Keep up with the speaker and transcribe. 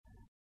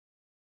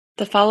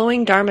The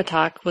following Dharma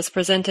talk was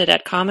presented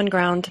at Common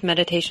Ground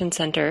Meditation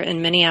Center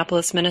in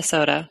Minneapolis,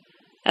 Minnesota,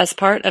 as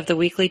part of the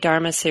weekly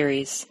Dharma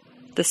series.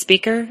 The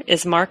speaker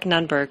is Mark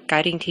Nunberg,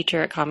 guiding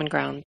teacher at Common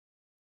Ground.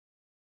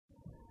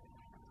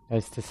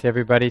 Nice to see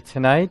everybody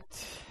tonight.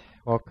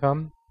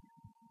 Welcome.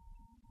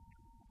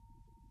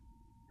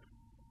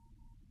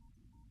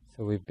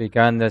 So we've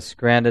begun this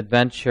grand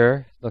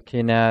adventure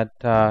looking at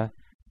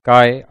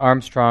Guy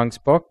Armstrong's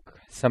book.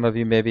 Some of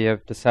you maybe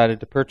have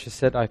decided to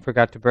purchase it. I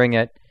forgot to bring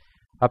it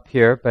up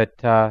here,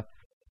 but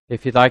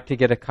if you'd like to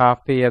get a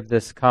copy of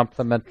this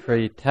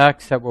complimentary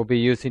text that we'll be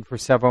using for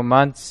several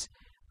months,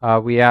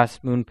 we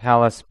asked Moon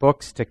Palace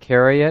Books to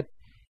carry it.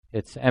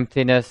 It's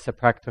Emptiness, a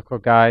practical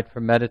guide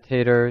for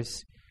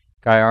meditators.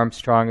 Guy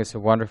Armstrong is a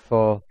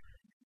wonderful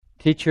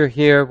teacher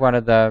here, one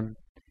of the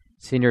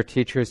senior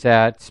teachers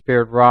at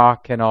Spirit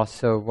Rock, and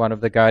also one of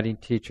the guiding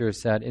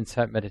teachers at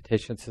Insight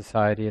Meditation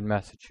Society in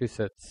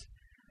Massachusetts.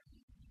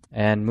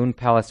 And Moon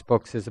Palace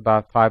Books is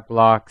about 5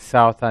 blocks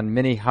south on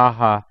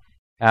Minnehaha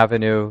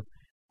Avenue,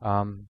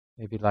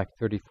 maybe like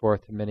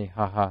 34th and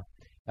Minnehaha.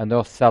 And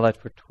they'll sell it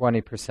for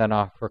 20%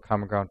 off for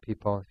Common Ground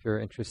people if you're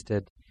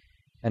interested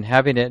in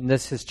having it. And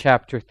this is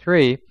chapter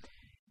 3.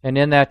 And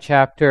in that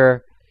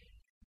chapter,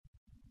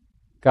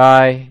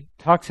 Guy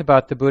talks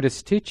about the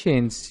Buddhist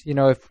teachings. You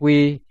know, if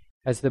we,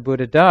 as the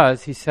Buddha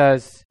does, he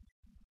says,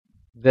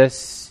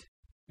 this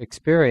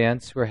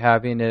experience we're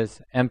having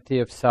is empty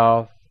of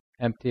self,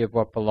 empty of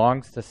what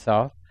belongs to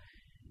self.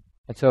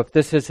 And so if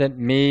this isn't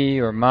me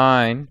or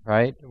mine,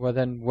 right, well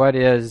then what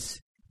is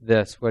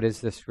this? What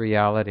is this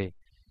reality?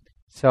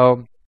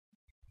 So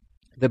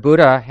the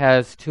Buddha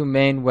has 2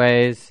 main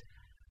ways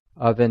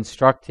of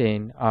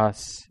instructing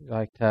us,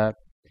 like to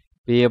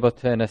be able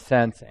to, in a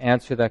sense,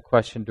 answer that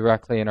question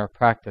directly in our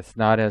practice,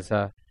 not as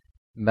a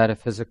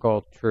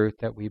metaphysical truth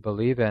that we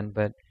believe in,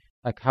 but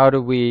like how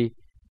do we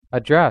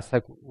address,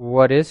 like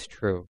what is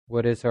true?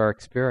 What is our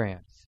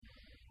experience?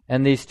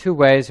 And these 2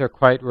 ways are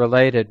quite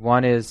related.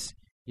 One is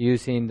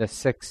using the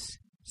 6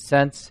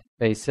 sense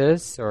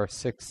bases or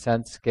 6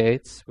 sense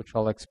gates, which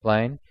I'll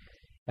explain.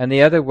 And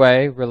the other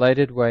way,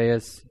 related way,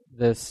 is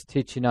this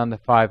teaching on the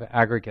 5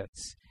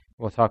 aggregates.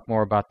 We'll talk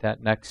more about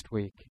that next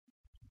week.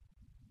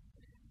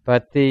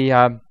 But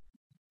really,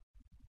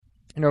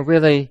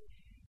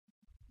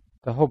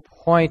 the whole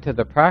point of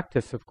the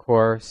practice, of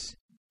course,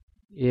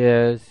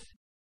 is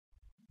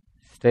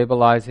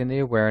stabilizing the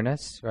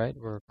awareness, right?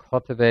 We're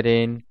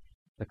cultivating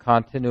the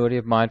continuity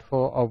of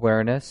mindful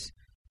awareness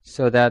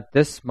so that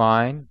this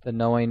mind, the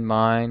knowing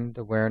mind,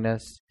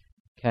 awareness,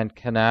 can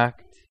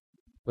connect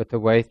with the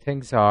way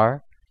things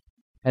are.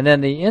 And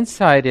then the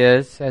insight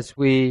is, as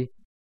we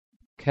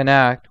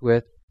connect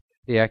with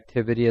the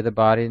activity of the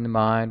body and the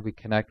mind, we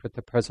connect with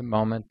the present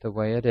moment the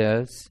way it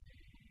is.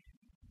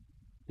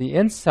 The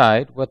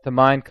insight, what the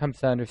mind comes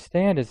to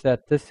understand, is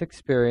that this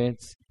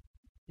experience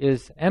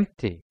is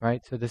empty,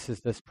 right? So this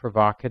is this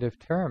provocative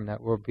term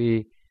that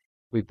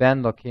we've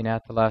been looking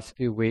at the last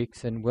few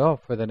weeks and will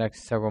for the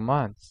next several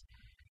months.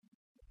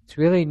 It's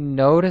really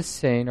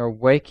noticing or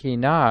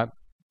waking up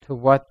to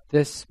what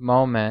this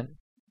moment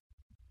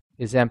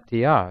is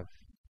empty of.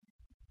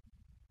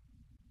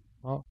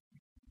 Well,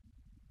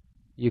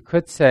 you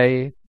could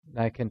say,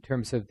 like in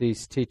terms of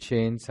these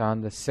teachings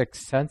on the 6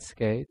 sense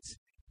gates,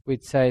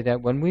 we'd say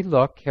that when we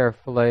look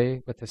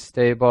carefully with a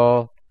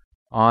stable,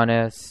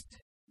 honest,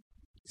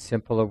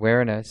 simple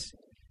awareness,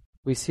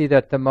 we see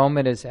that the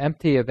moment is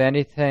empty of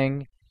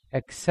anything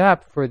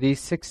except for these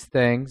 6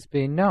 things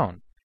being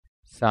known.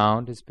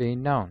 Sound is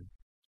being known.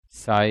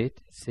 Sight,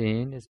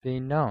 seeing, is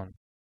being known.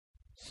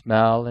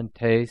 Smell and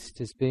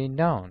taste is being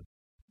known.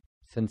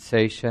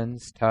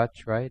 Sensations,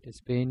 touch, right,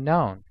 is being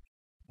known.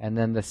 And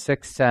then the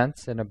 6th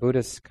sense, in a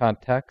Buddhist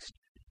context,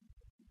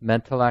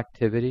 mental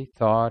activity,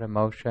 thought,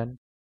 emotion,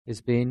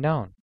 is being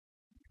known.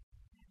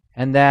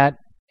 And that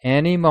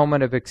any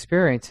moment of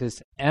experience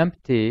is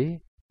empty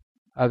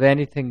of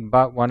anything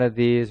but one of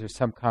these or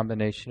some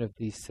combination of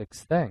these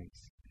 6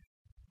 things.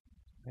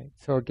 Right?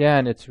 So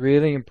again, it's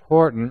really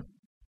important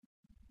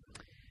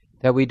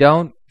that we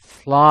don't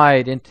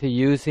slide into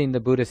using the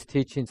Buddhist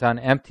teachings on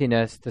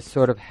emptiness to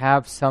sort of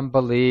have some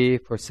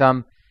belief or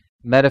some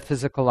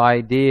metaphysical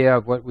idea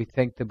of what we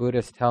think the Buddha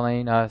is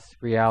telling us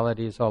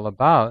reality is all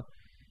about.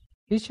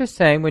 He's just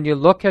saying when you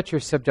look at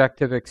your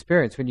subjective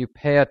experience, when you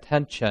pay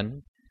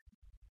attention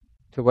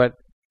to what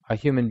a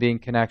human being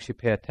can actually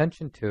pay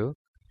attention to,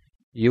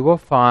 you will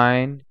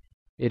find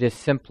it is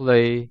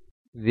simply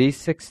these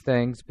 6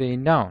 things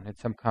being known in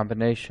some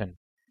combination.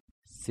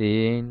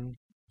 Seeing,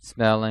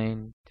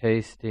 smelling,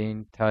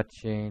 tasting,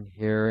 touching,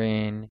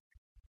 hearing,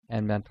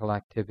 and mental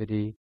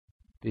activity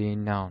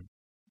being known.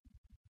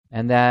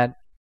 And that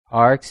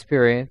our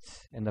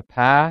experience in the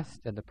past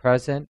and the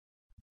present,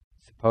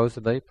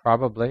 supposedly,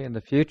 probably in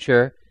the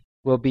future,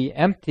 will be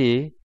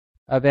empty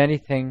of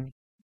anything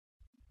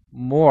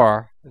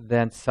more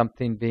than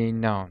something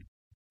being known.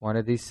 One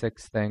of these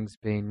 6 things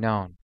being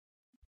known.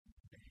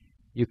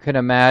 You can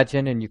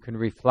imagine and you can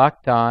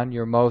reflect on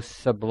your most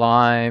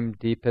sublime,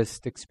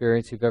 deepest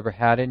experience you've ever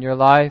had in your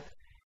life,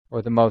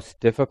 or the most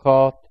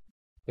difficult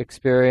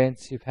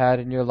experience you've had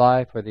in your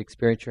life, or the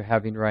experience you're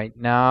having right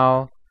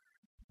now,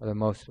 or the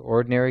most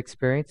ordinary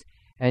experience,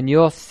 and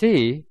you'll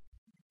see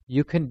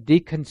you can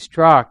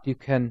deconstruct, you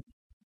can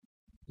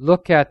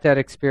look at that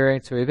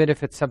experience, or even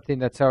if it's something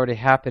that's already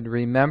happened,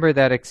 remember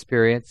that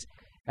experience,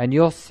 and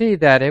you'll see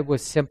that it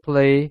was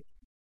simply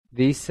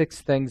these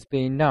 6 things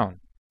being known.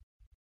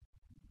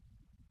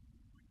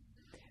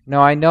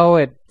 Now, I know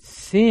it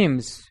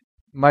seems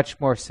much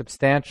more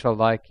substantial,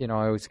 like, I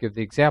always give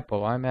the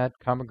example. I'm at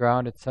Common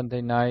Ground, it's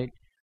Sunday night,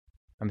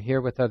 I'm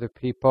here with other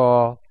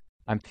people,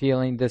 I'm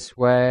feeling this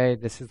way,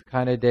 this is the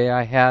kind of day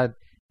I had,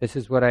 this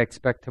is what I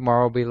expect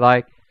tomorrow will be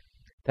like.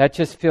 That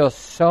just feels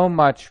so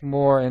much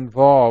more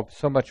involved,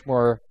 so much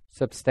more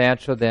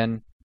substantial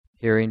than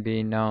hearing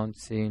being known,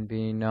 seeing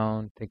being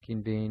known,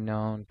 thinking being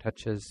known,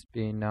 touches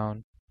being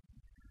known.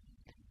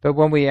 But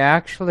when we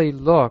actually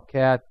look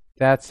at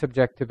that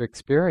subjective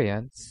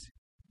experience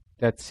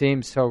that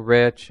seems so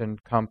rich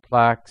and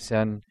complex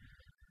and,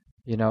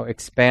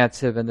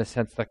 expansive in the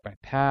sense like my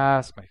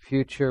past, my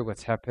future,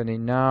 what's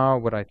happening now,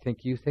 what I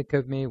think you think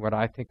of me, what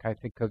I think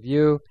of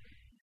you,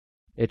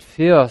 it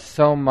feels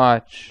so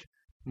much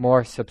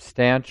more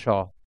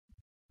substantial.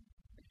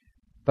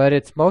 But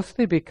it's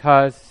mostly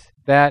because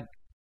that,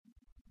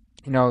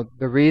 the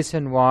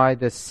reason why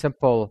this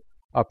simple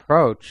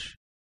approach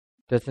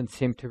doesn't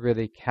seem to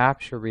really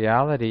capture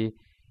reality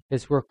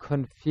is we're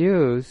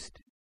confused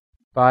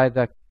by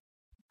the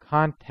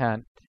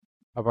content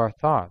of our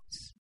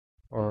thoughts,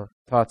 or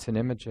thoughts and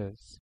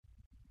images.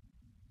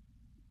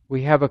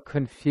 We have a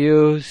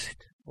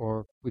confused,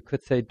 or we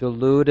could say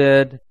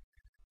diluted,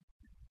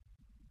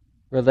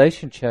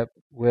 relationship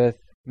with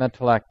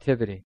mental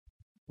activity.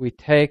 We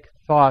take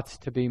thoughts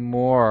to be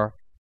more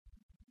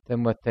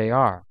than what they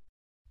are.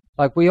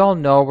 Like, we all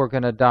know we're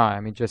going to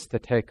die. Just to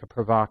take a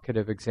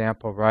provocative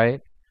example,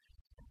 right?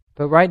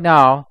 But right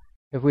now,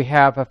 if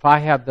I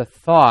have the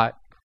thought,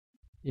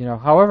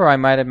 however I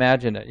might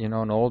imagine it,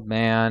 an old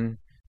man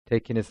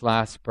taking his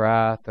last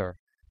breath, or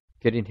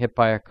getting hit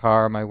by a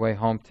car on my way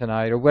home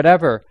tonight, or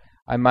whatever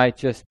I might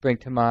just bring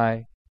to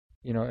my,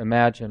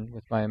 imagine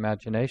with my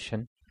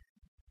imagination,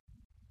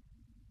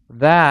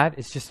 that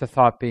is just a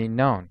thought being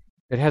known.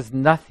 It has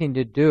nothing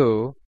to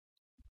do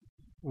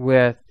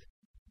with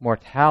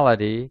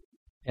mortality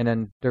in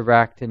a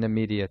direct and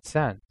immediate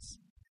sense,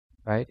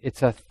 right?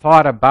 It's a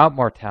thought about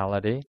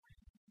mortality,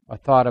 a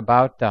thought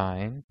about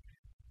dying,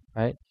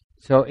 right?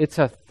 So it's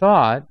a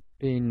thought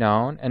being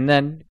known, and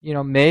then,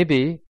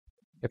 maybe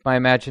if my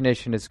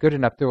imagination is good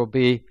enough, there will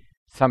be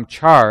some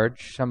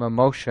charge, some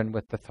emotion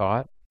with the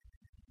thought,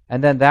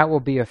 and then that will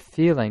be a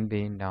feeling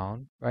being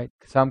known, right?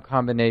 Some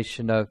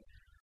combination of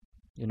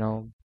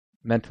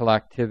mental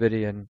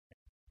activity and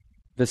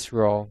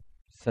visceral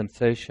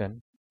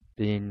sensation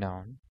being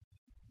known.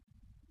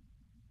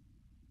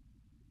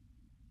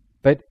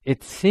 But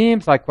it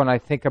seems like when I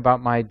think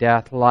about my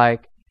death,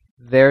 like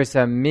there's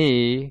a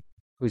me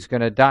who's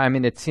going to die.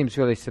 It seems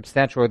really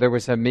substantial. Or there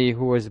was a me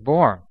who was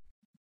born,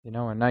 in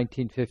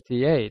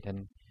 1958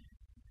 and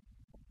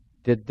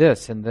did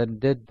this and then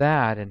did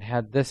that and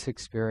had this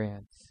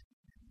experience,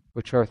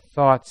 which are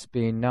thoughts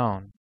being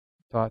known,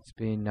 thoughts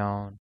being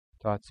known,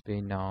 thoughts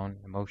being known,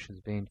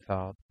 emotions being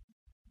felt.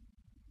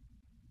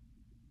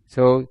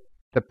 So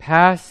the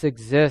past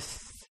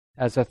exists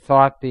as a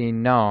thought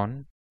being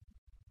known.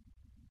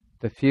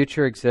 The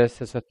future exists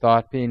as a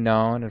thought being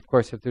known. And of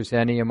course, if there's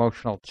any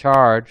emotional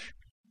charge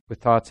with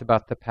thoughts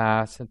about the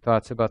past and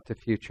thoughts about the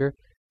future,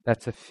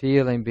 that's a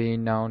feeling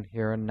being known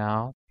here and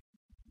now.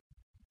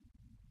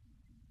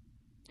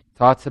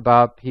 Thoughts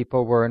about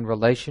people we're in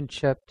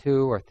relationship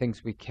to or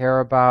things we care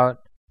about.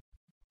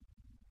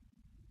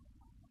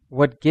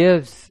 What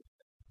gives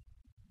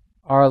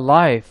our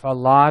life a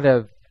lot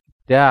of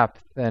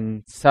depth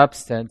and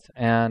substance,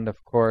 and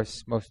of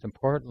course, most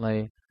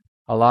importantly,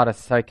 a lot of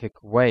psychic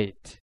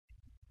weight,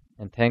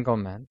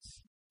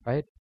 entanglements,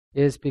 right,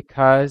 is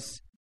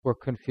because we're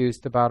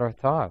confused about our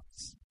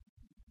thoughts.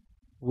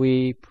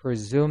 We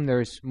presume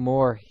there's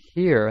more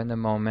here in the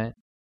moment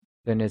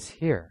than is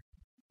here.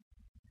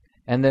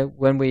 And that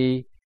when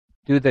we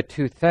do the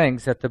 2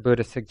 things that the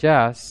Buddha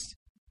suggests,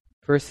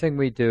 first thing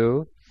we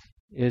do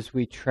is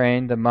we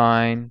train the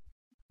mind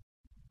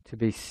to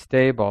be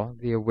stable,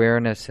 the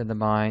awareness in the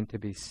mind to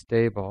be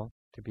stable,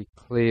 to be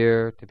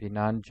clear, to be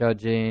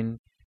non-judging,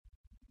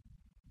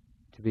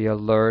 to be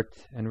alert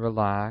and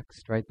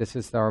relaxed, right? This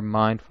is our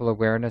mindful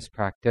awareness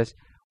practice.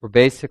 We're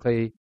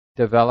basically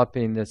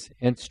developing this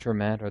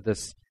instrument or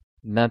this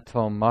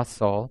mental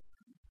muscle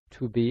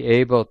to be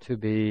able to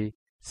be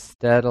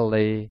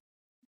steadily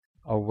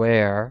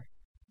aware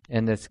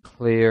in this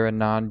clear and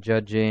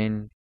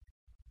non-judging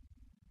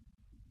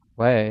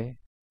way,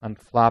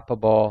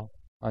 unflappable,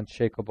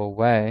 unshakable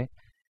way.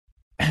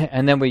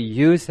 And then we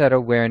use that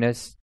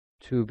awareness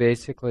to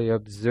basically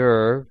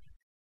observe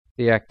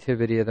the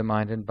activity of the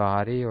mind and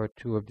body, or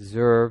to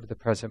observe the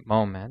present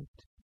moment.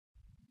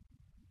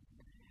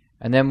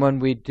 And then when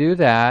we do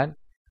that,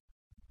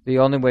 the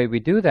only way we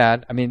do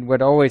that,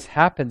 what always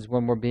happens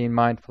when we're being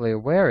mindfully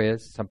aware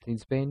is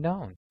something's being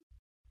known.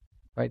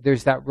 right?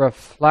 There's that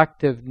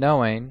reflective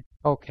knowing,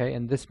 okay,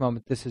 in this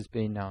moment this is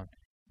being known.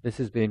 This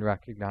is being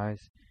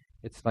recognized.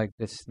 It's like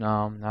this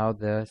now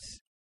this,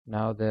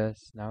 now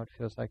this, now it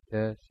feels like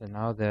this, and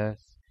now this,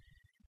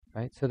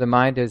 right? So the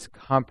mind is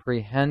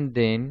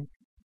comprehending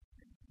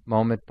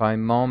moment by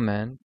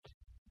moment.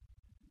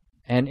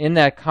 And in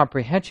that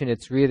comprehension,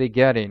 it's really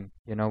getting,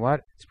 you know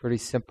what? It's pretty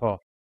simple.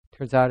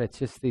 Turns out it's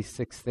just these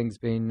 6 things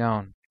being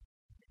known.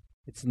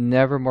 It's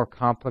never more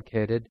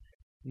complicated,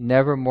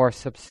 never more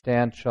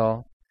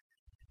substantial,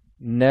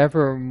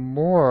 never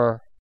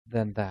more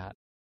than that.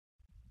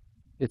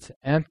 It's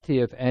empty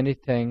of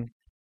anything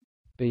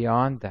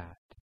beyond that.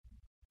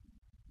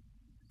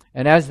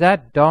 And as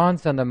that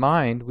dawns on the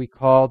mind, we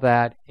call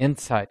that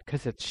insight,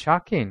 because it's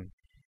shocking.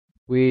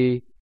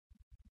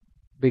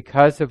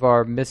 Because of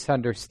our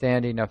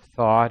misunderstanding of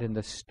thought and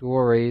the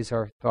stories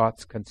our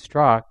thoughts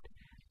construct,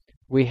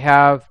 we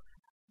have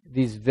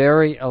these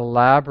very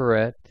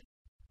elaborate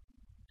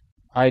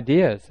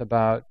ideas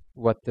about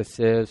what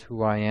this is,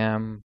 who I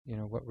am,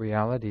 what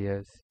reality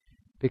is.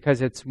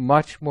 Because it's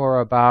much more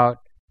about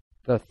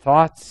the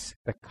thoughts,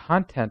 the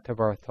content of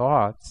our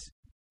thoughts,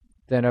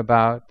 than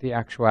about the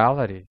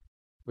actuality,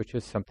 which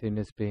is something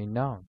is being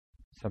known.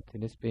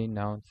 Something is being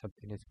known,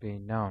 something is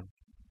being known.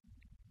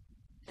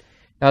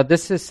 Now,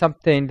 this is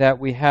something that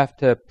we have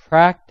to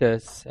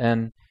practice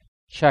and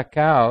check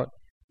out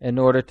in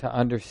order to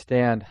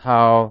understand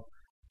how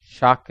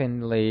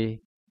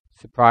shockingly,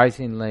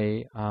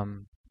 surprisingly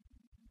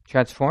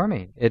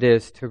transforming it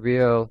is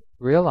to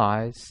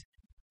realize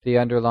the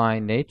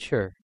underlying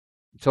nature.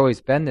 It's always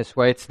been this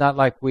way. It's not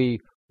like we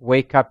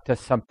wake up to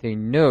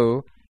something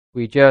new.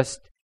 We just,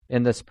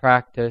 in this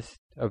practice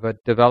of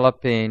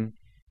developing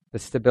the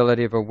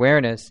stability of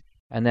awareness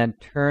and then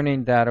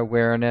turning that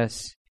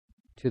awareness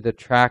to the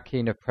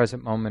tracking of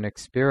present moment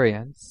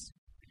experience.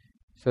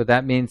 So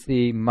that means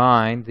the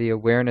mind, the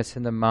awareness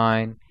in the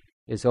mind,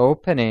 is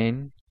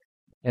opening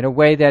in a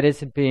way that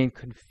isn't being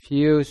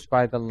confused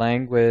by the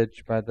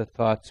language, by the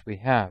thoughts we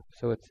have.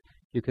 So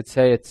you could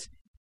say it's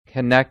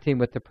connecting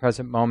with the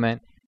present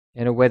moment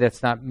in a way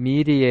that's not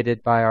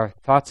mediated by our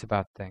thoughts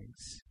about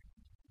things.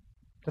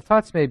 The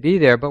thoughts may be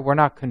there, but we're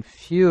not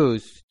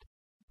confused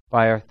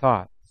by our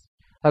thoughts.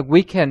 Like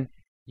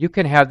you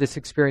can have this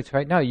experience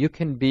right now. You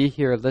can be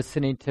here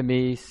listening to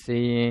me,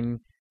 seeing,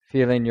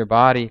 feeling your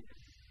body.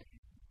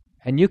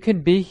 And you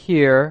can be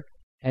here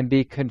and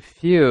be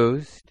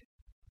confused,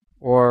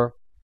 or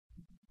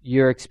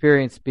your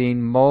experience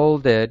being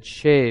molded,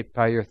 shaped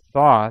by your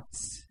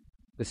thoughts,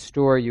 the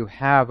story you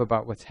have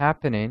about what's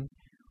happening.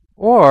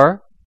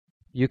 Or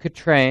you could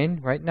train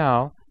right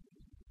now,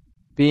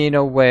 being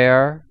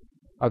aware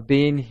of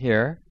being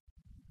here,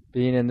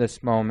 being in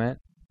this moment,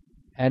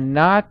 and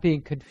not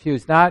being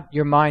confused, not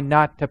your mind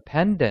not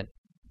dependent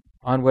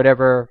on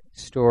whatever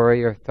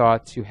story or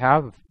thoughts you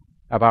have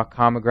about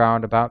common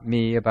ground, about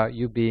me, about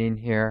you being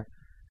here.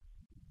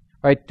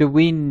 Right? Do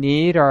we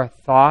need our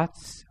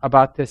thoughts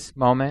about this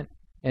moment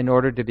in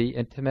order to be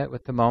intimate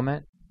with the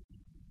moment?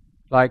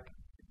 Like,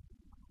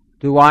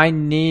 do I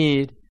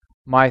need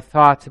my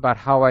thoughts about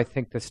how I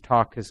think this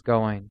talk is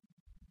going?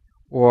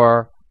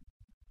 Or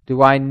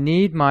do I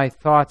need my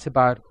thoughts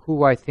about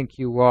who I think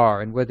you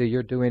are and whether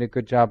you're doing a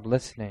good job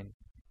listening?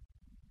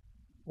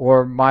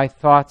 Or my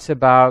thoughts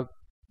about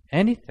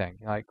anything,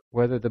 like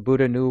whether the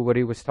Buddha knew what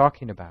he was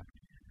talking about?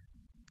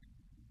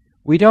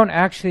 We don't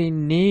actually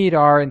need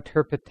our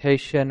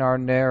interpretation, our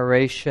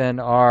narration,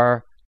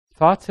 our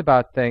thoughts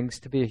about things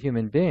to be a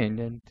human being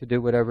and to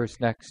do whatever's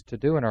next to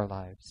do in our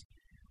lives.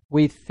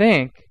 We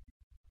think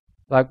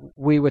like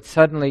we would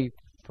suddenly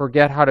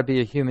forget how to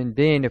be a human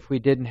being if we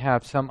didn't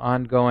have some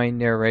ongoing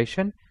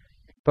narration.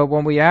 But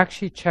when we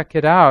actually check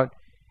it out,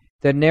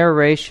 the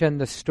narration,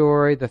 the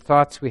story, the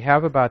thoughts we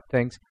have about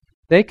things,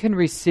 they can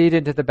recede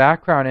into the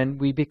background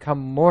and we become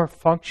more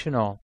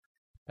functional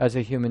as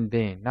a human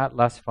being, not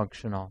less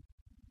functional.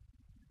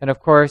 And of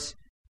course,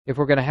 if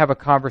we're going to have a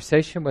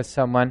conversation with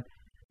someone,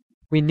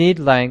 we need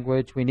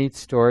language, we need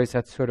stories.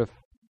 That's sort of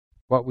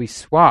what we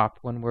swap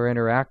when we're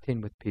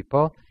interacting with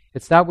people.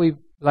 It's not we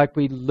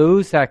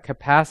lose that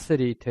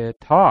capacity to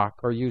talk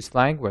or use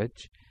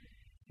language.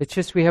 It's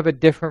just we have a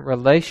different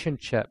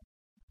relationship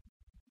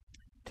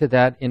to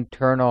that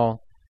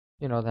internal,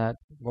 that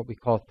what we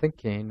call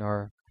thinking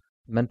or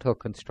mental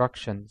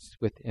constructions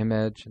with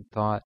image and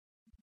thought.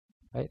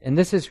 Right? And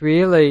this is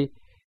really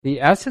the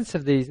essence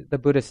of the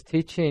Buddhist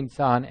teachings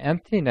on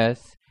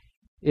emptiness,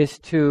 is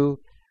to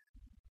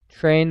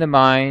train the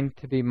mind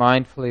to be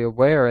mindfully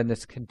aware in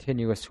this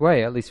continuous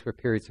way, at least for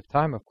periods of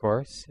time, of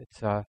course.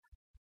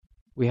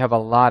 We have a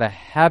lot of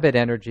habit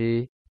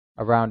energy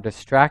around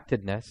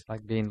distractedness,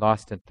 like being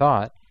lost in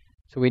thought.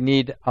 So we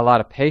need a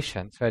lot of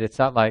patience, right? It's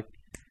not like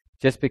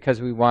just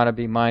because we want to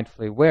be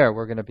mindfully aware,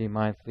 we're going to be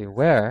mindfully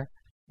aware.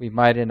 We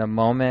might in a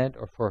moment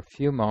or for a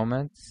few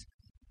moments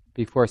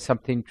before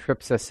something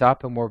trips us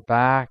up and we're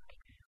back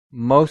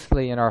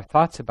mostly in our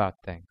thoughts about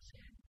things.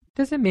 It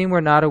doesn't mean we're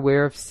not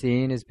aware of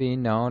seeing as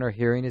being known or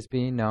hearing as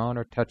being known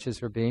or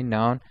touches are being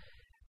known,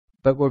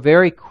 but we're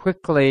very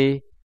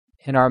quickly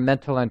in our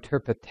mental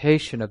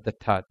interpretation of the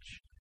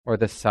touch or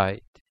the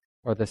sight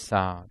or the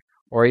sound,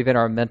 or even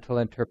our mental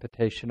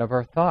interpretation of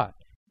our thought.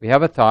 We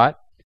have a thought,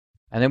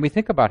 and then we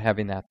think about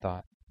having that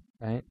thought,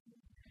 right?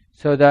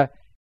 So the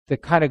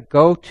kind of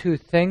go-to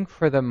thing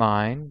for the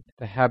mind,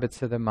 the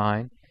habits of the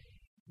mind,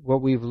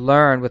 what we've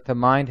learned, what the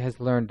mind has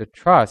learned to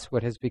trust,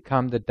 what has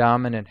become the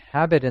dominant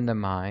habit in the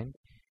mind,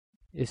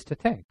 is to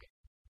think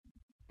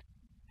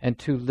and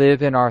to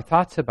live in our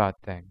thoughts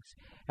about things.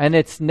 And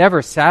it's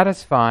never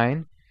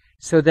satisfying,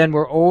 so then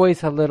we're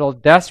always a little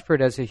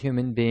desperate as a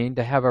human being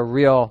to have a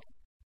real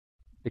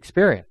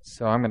experience.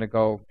 So I'm going to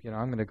go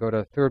to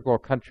a third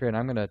world country and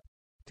I'm going to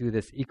do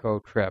this eco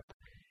trip.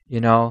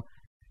 I'm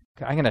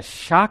going to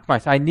shock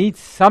myself. I need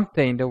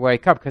something to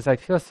wake up because I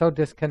feel so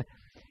disconnected,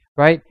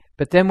 right?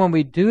 But then when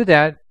we do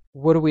that,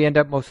 what do we end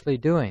up mostly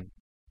doing?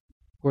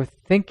 We're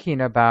thinking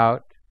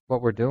about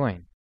what we're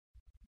doing,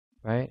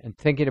 right? And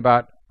thinking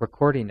about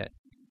recording it,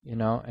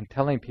 and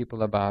telling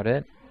people about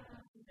it,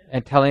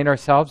 and telling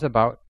ourselves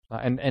about,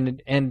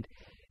 and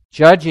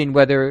judging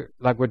whether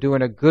like we're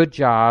doing a good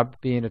job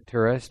being a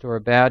tourist or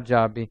a bad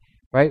job being,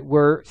 right?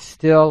 We're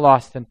still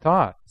lost in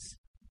thoughts.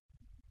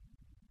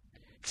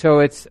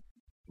 So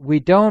we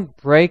don't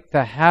break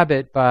the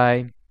habit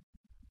by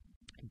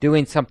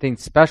doing something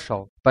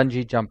special,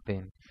 bungee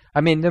jumping.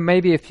 I mean, there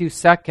may be a few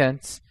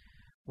seconds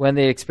when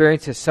the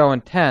experience is so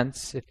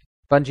intense, if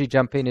bungee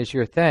jumping is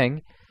your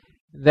thing,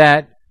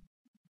 that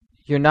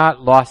you're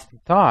not lost in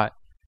thought.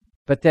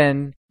 But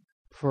then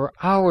for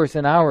hours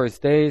and hours,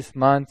 days,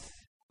 months,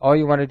 all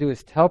you want to do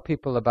is tell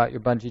people about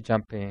your bungee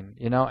jumping,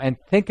 and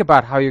think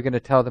about how you're going to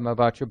tell them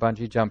about your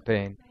bungee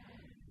jumping,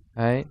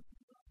 right?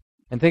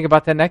 And think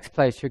about the next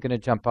place you're going to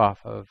jump off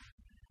of,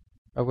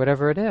 or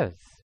whatever it is,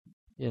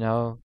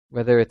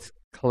 whether it's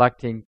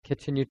collecting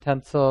kitchen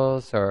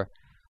utensils or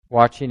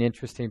watching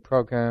interesting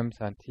programs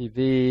on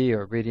TV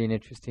or reading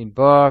interesting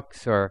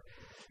books or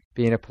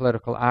being a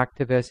political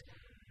activist.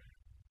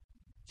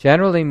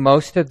 Generally,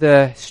 most of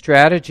the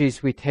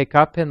strategies we take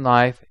up in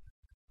life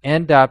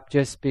end up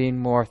just being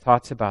more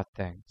thoughts about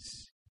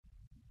things.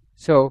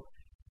 So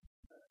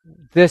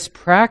this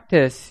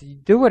practice,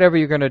 do whatever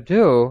you're going to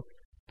do,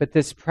 but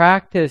this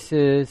practice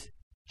is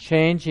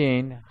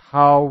changing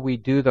how we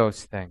do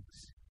those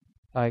things.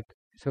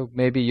 So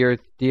maybe your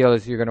deal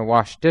is you're going to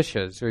wash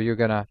dishes or you're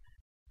going to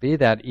be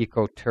that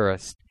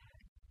eco-tourist.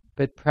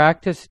 But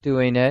practice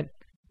doing it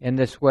in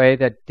this way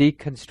that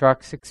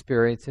deconstructs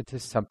experience into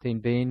something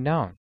being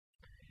known.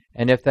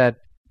 And if that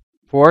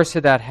force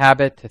of that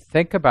habit to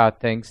think about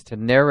things, to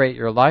narrate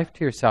your life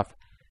to yourself,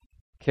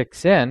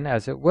 kicks in,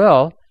 as it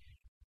will,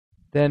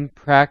 then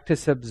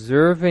practice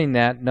observing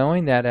that,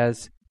 knowing that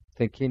as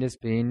thinking is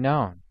being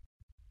known.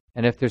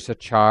 And if there's a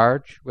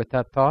charge with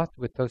that thought,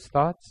 with those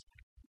thoughts,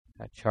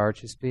 that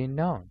charge is being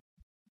known.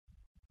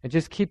 And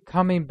just keep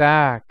coming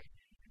back.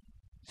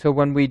 So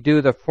when we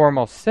do the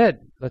formal sit,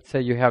 let's say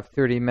you have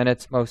 30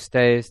 minutes most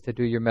days to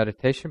do your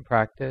meditation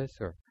practice,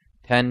 or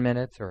 10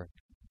 minutes, or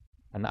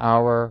an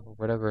hour, or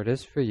whatever it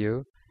is for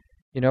you,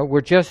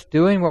 we're just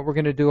doing what we're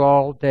going to do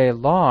all day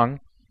long,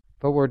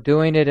 but we're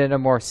doing it in a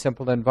more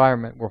simple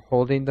environment. We're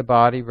holding the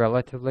body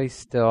relatively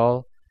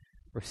still.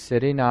 We're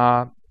sitting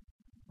up.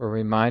 We're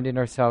reminding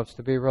ourselves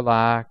to be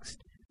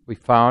relaxed. We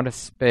found a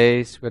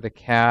space where the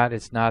cat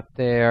is not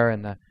there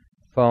and the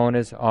phone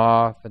is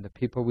off and the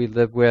people we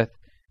live with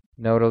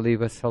know to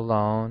leave us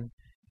alone.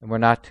 And we're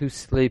not too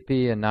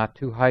sleepy and not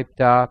too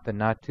hyped up and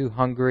not too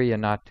hungry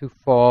and not too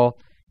full.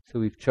 So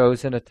we've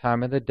chosen a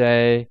time of the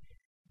day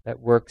that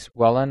works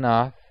well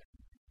enough.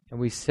 And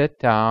we sit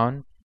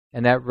down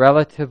in that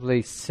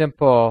relatively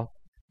simple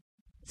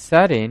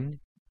setting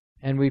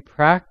and we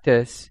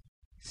practice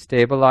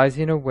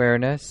stabilizing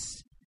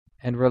awareness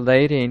and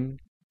relating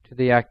to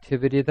the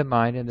activity of the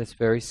mind in this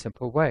very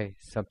simple way.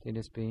 Something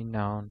is being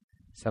known.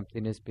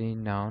 Something is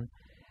being known.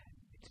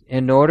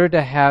 In order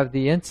to have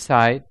the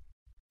insight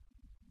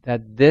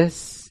that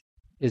this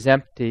is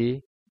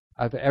empty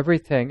of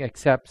everything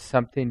except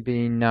something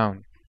being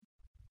known.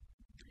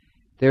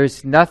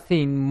 There's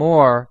nothing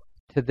more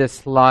to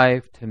this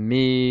life, to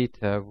me,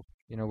 to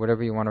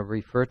whatever you want to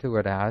refer to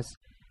it as.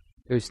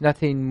 There's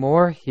nothing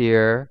more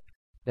here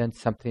than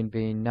something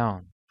being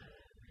known.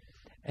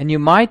 And you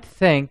might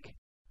think,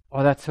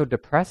 oh, that's so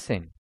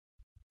depressing,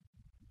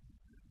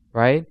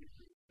 right?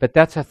 But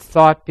that's a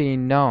thought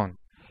being known.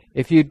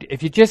 If you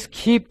just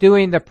keep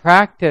doing the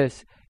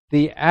practice,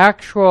 the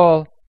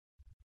actual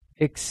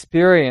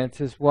experience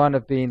is one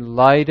of being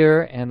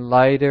lighter and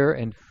lighter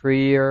and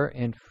freer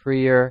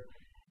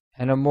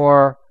and a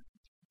more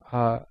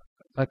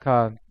like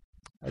a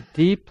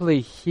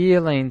deeply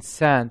healing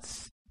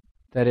sense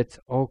that it's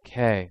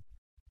okay.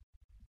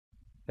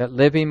 That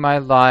living my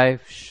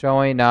life,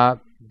 showing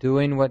up,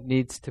 doing what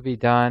needs to be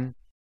done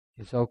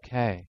is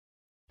okay.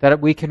 That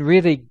we can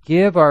really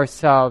give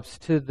ourselves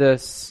to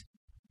this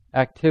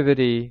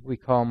activity we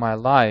call my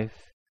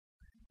life.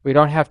 We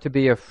don't have to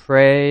be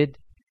afraid.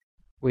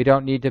 We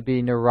don't need to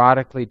be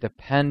neurotically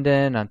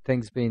dependent on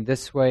things being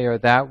this way or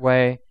that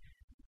way.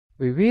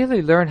 We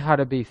really learn how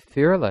to be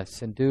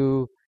fearless and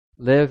do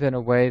live in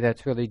a way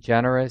that's really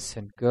generous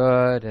and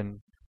good and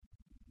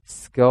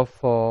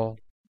skillful.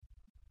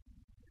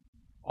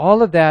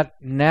 All of that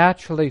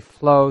naturally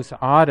flows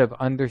out of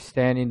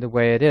understanding the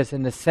way it is.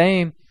 In the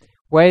same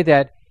way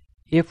that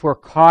if we're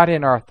caught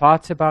in our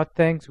thoughts about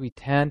things, we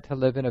tend to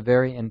live in a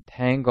very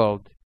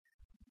entangled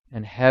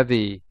and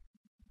heavy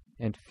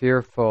and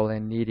fearful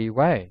and needy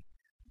way.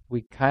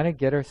 We kind of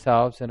get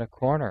ourselves in a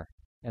corner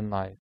in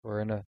life.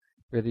 We're in a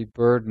really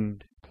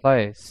burdened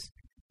place,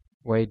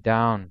 weighed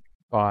down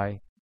by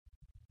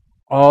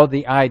all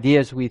the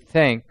ideas we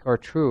think are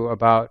true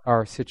about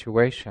our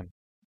situation.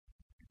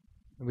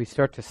 We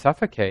start to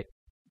suffocate.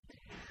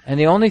 And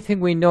the only thing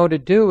we know to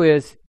do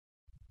is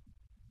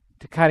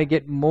to kind of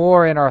get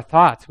more in our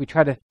thoughts. We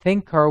try to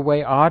think our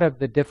way out of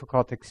the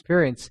difficult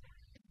experience,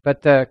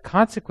 but the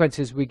consequence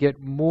is we get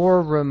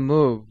more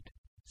removed,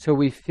 so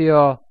we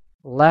feel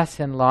less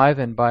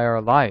enlivened by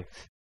our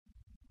life,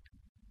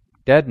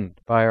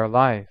 deadened by our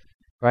life,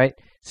 right?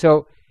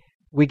 So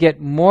we get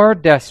more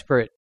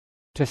desperate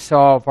to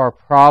solve our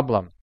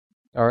problem,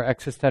 our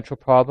existential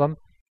problem.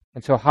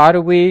 And so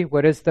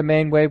what is the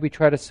main way we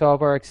try to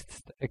solve our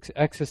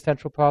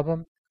existential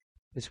problem?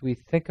 Is we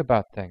think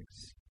about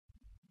things.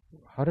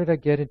 How did I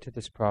get into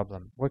this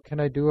problem? What can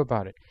I do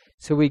about it?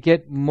 So we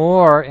get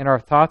more in our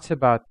thoughts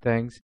about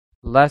things,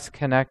 less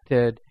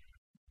connected,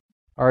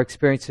 our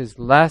experience is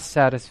less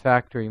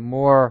satisfactory,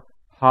 more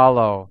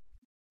hollow,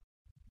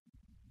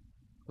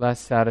 less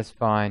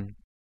satisfying.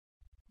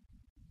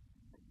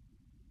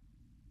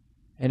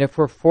 And if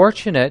we're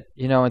fortunate,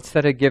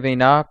 instead of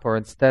giving up or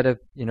instead of,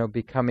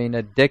 becoming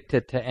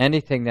addicted to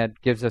anything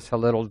that gives us a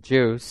little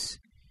juice,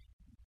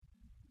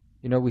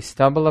 we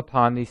stumble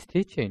upon these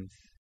teachings,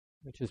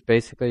 which is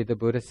basically the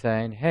Buddha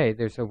saying, hey,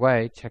 there's a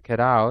way, check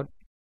it out.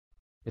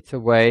 It's a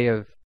way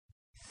of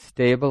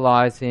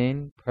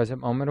stabilizing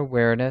present moment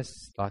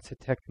awareness, lots of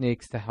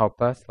techniques to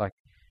help us, like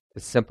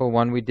the simple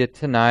one we did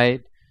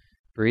tonight,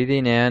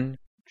 breathing in,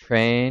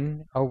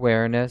 train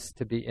awareness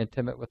to be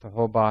intimate with the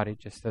whole body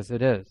just as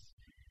it is.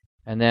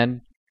 And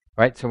then,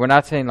 right, so we're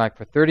not saying like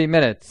for 30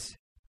 minutes,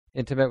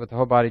 intimate with the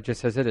whole body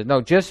just as it is.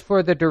 No, just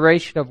for the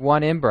duration of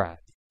one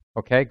in-breath.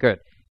 Okay, good.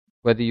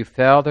 Whether you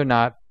failed or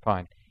not,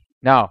 fine.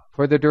 Now,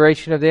 for the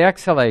duration of the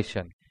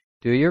exhalation,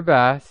 do your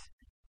best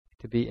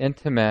to be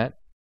intimate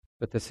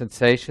with the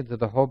sensations of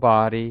the whole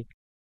body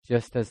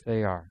just as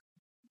they are,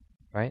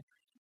 right?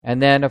 And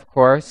then, of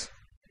course,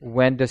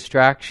 when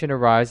distraction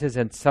arises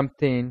and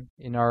something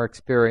in our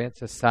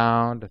experience, a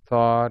sound, a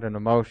thought, an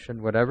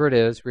emotion, whatever it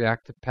is,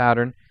 reactive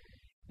pattern,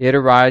 it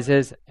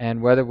arises,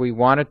 and whether we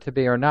want it to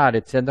be or not,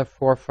 it's in the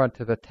forefront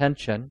of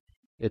attention,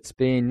 it's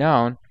being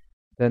known,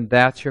 then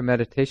that's your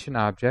meditation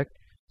object.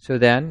 So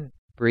then,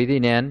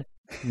 breathing in,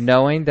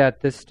 knowing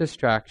that this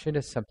distraction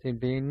is something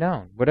being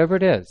known, whatever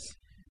it is,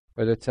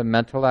 whether it's a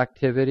mental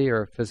activity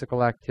or a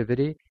physical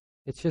activity,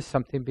 it's just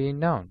something being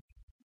known.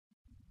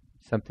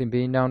 Something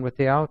being known with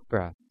the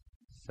out-breath,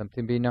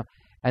 something being known.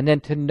 And then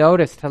to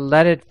notice, to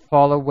let it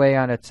fall away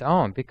on its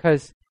own,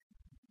 because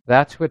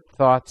that's what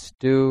thoughts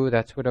do,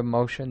 that's what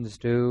emotions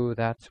do,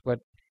 that's what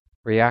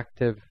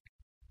reactive,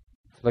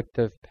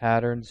 afflictive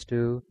patterns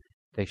do.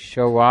 They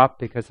show up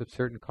because of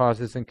certain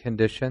causes and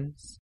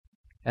conditions,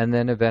 and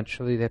then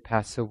eventually they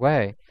pass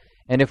away.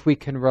 And if we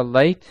can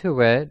relate to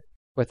it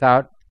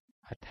without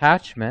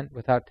attachment,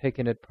 without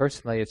taking it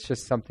personally, it's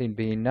just something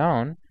being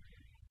known,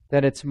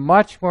 then it's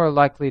much more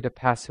likely to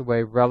pass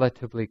away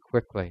relatively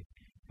quickly.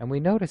 And we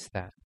notice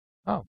that.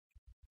 Oh,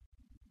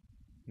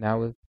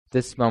 now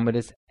this moment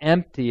is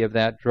empty of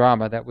that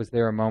drama that was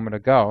there a moment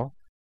ago.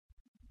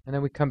 And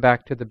then we come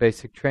back to the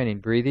basic training,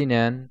 breathing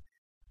in,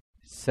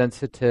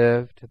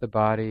 sensitive to the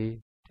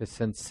body, to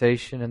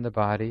sensation in the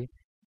body,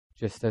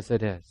 just as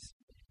it is.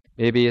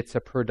 Maybe it's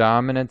a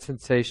predominant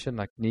sensation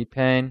like knee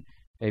pain,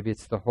 maybe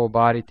it's the whole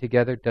body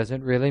together,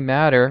 doesn't really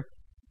matter.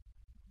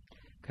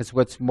 Because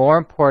what's more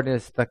important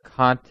is the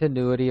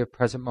continuity of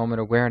present moment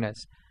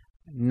awareness.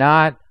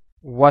 Not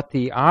what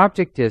the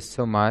object is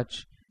so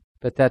much,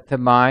 but that the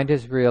mind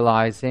is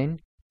realizing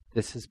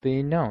this is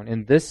being known.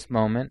 In this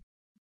moment,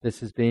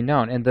 this is being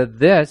known. And the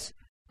this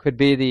could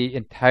be the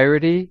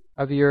entirety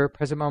of your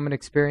present moment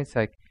experience,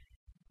 like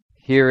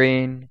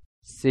hearing,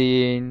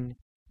 seeing,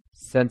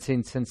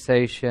 sensing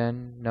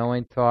sensation,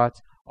 knowing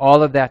thoughts,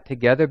 all of that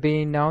together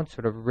being known,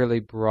 sort of really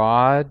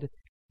broad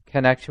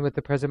connection with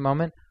the present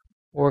moment.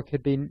 Or it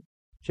could be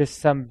just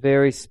some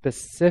very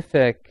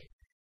specific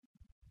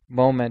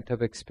moment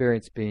of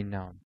experience being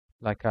known,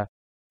 like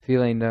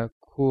feeling the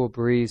cool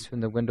breeze from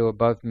the window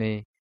above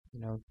me,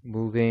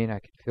 moving. I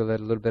could feel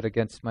it a little bit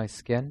against my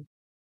skin,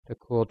 the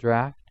cool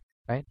draft,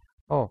 right?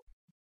 Oh,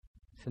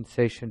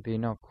 sensation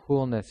being known,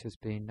 coolness is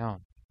being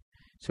known.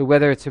 So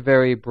whether it's a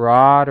very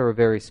broad or a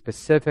very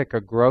specific,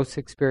 a gross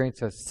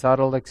experience, a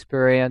subtle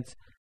experience,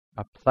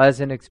 a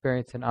pleasant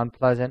experience, an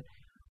unpleasant,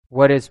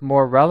 what is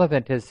more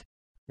relevant is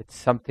it's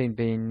something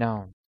being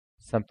known,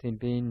 something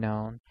being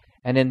known.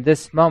 And in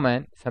this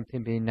moment,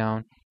 something being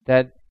known,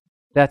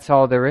 that's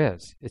all there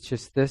is. It's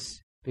just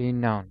this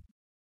being known.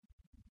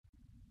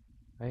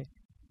 Right?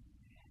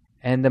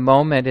 And the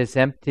moment is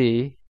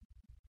empty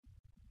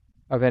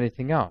of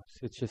anything else.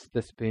 It's just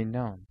this being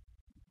known.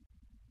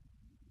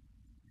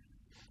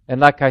 And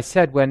like I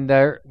said,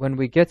 when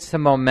we get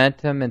some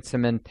momentum and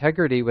some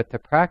integrity with the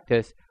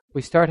practice,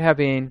 we start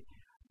having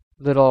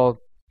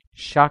little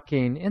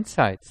shocking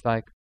insights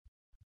like,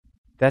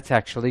 that's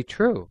actually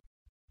true.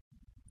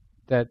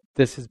 That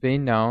this is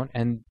being known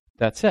and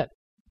that's it.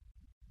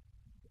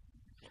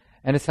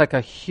 And it's like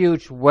a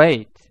huge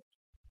weight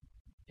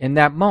in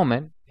that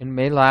moment. It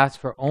may last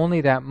for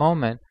only that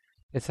moment.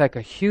 It's like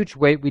a huge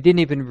weight we didn't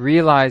even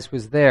realize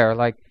was there,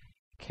 like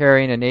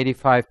carrying an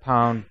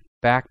 85-pound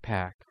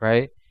backpack,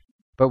 right?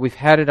 But we've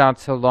had it on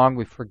so long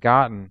we've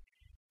forgotten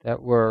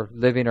that we're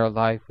living our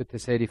life with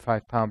this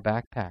 85-pound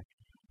backpack.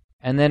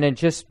 And then in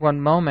just one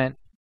moment,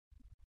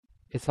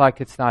 it's like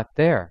it's not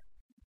there.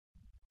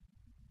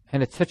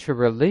 And it's such a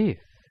relief.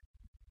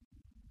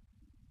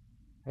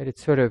 Right?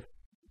 It's sort of,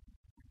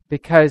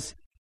 because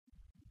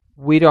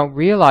we don't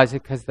realize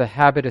it because the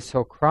habit is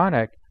so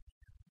chronic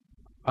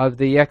of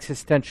the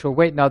existential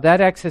weight. Now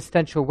that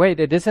existential weight,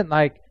 it isn't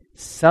like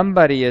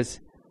somebody is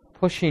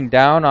pushing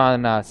down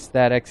on us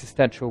that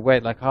existential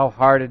weight, like how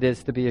hard it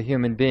is to be a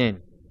human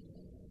being.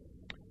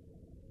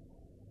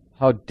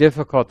 How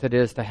difficult it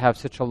is to have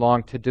such a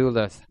long to-do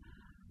list.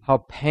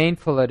 How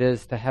painful it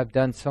is to have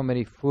done so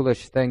many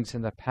foolish things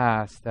in the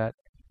past that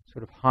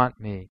sort of haunt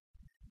me.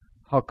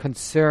 How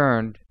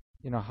concerned,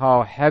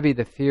 how heavy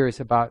the fear is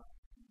about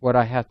what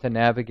I have to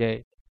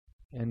navigate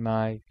in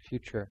my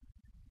future.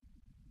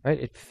 Right?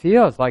 It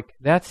feels like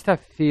that stuff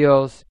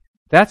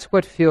that's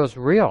what feels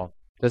real,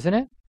 doesn't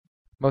it?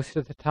 Most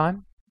of the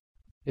time,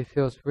 it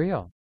feels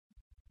real.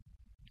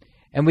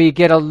 And we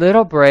get a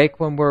little break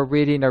when we're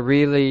reading a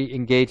really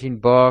engaging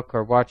book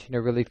or watching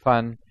a really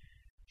fun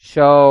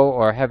show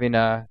or having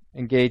a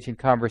engaging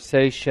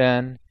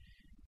conversation,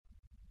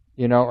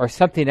 or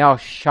something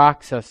else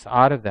shocks us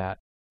out of that.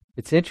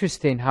 It's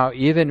interesting how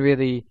even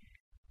really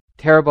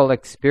terrible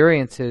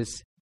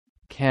experiences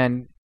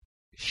can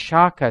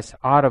shock us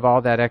out of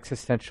all that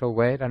existential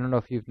weight. I don't know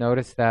if you've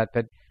noticed that,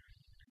 but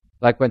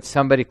like when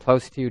somebody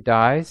close to you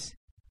dies,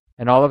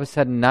 and all of a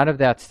sudden none of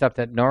that stuff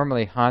that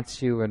normally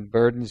haunts you and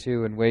burdens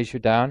you and weighs you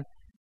down,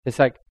 it's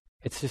like,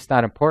 it's just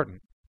not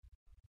important.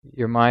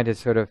 Your mind is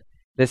sort of,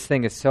 this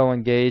thing is so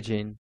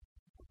engaging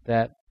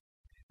that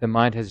the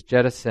mind has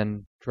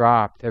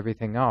dropped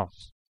everything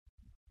else.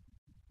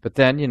 But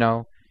then,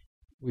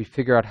 we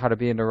figure out how to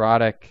be a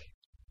neurotic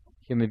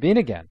human being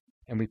again,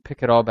 and we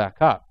pick it all back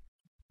up.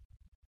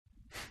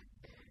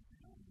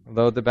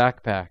 Load the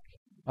backpack.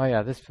 Oh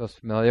yeah, this feels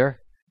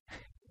familiar.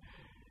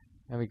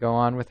 And we go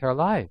on with our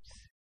lives.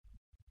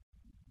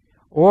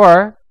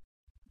 Or,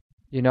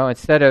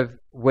 instead of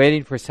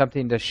waiting for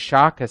something to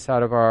shock us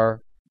out of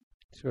our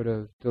sort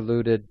of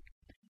deluded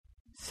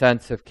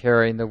sense of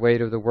carrying the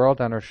weight of the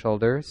world on our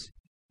shoulders,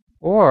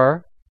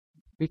 or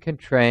we can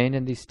train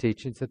in these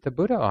teachings that the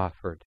Buddha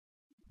offered,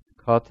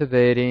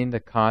 cultivating the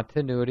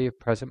continuity of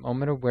present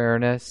moment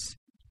awareness,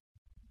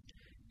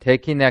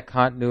 taking that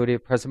continuity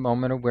of present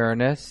moment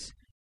awareness,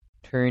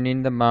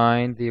 turning the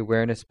mind, the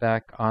awareness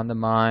back on the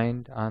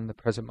mind, on the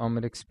present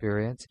moment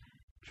experience,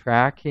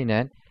 tracking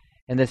it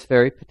in this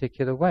very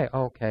particular way.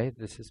 Oh, okay,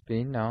 this is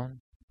being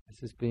known,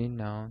 this is being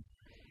known.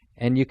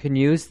 And you can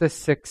use the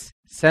 6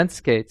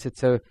 sense gates.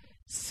 It's a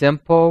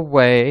simple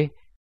way,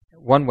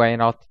 one way,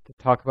 and I'll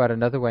talk about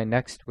another way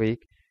next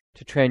week,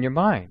 to train your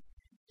mind.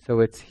 So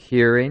it's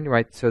hearing,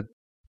 right? So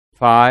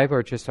 5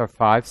 are just our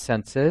 5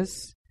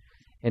 senses.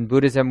 In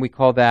Buddhism, we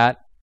call that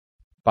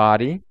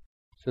body.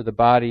 So the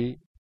body,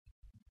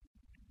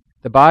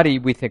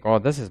 we think, oh,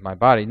 this is my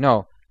body.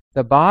 No,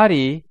 the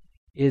body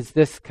is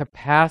this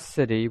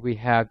capacity we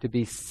have to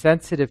be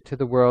sensitive to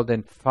the world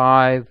in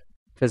 5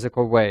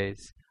 physical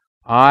ways.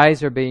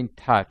 Eyes are being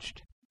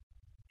touched.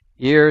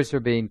 Ears are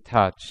being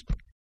touched.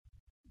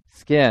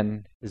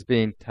 Skin is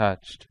being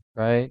touched,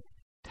 right?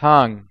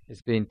 Tongue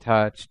is being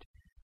touched.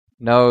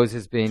 Nose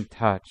is being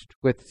touched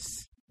with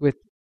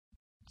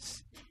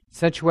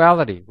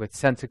sensuality, with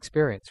sense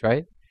experience,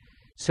 right?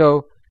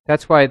 So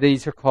that's why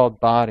these are called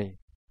body.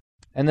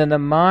 And then the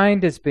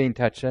mind is being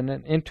touched in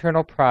an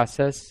internal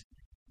process,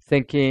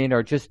 thinking,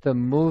 or just the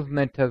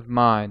movement of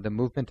mind, the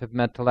movement of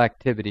mental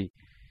activity.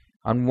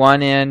 On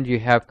one end, you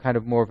have kind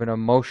of more of an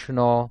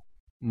emotional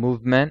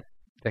movement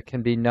that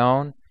can be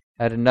known.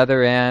 At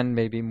another end,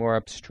 maybe more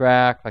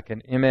abstract, like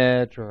an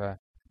image or a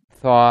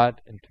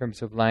thought in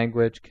terms of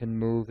language can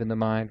move in the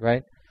mind,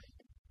 right?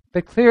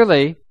 But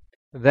clearly,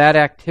 that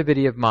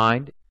activity of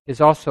mind is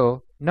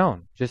also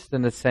known, just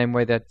in the same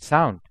way that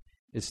sound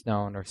is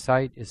known, or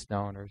sight is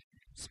known, or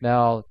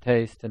smell,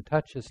 taste, and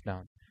touch is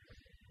known.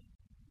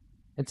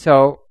 And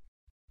so,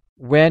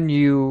 when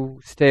you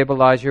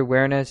stabilize your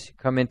awareness, you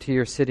come into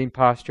your sitting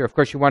posture. Of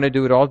course, you want to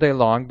do it all day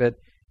long, but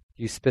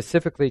you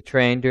specifically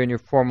train during your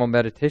formal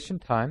meditation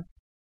time.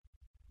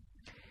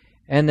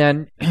 And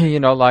then,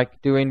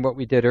 like doing what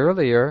we did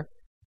earlier,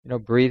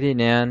 breathing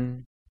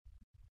in,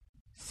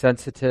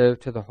 sensitive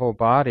to the whole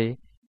body.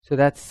 So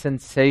that's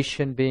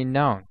sensation being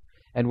known.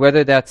 And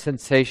whether that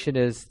sensation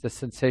is the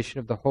sensation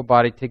of the whole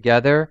body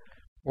together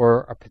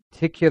or a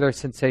particular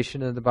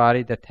sensation of the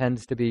body that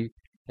tends to be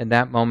in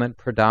that moment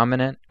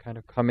predominant, kind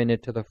of coming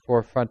into the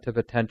forefront of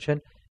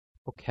attention,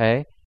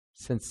 okay,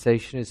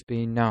 sensation is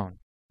being known.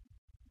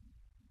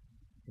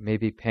 It may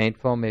be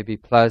painful, may be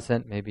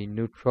pleasant, may be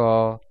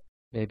neutral,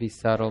 may be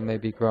subtle, may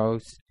be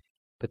gross.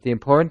 But the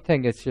important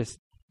thing is just,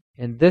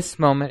 in this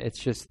moment, it's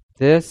just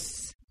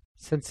this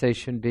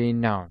sensation being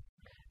known.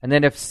 And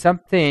then if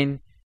something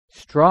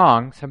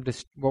strong,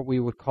 what we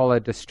would call a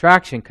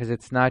distraction, because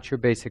it's not your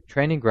basic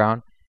training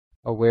ground,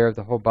 aware of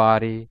the whole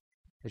body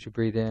as you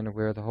breathe in,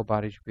 aware of the whole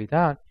body as you breathe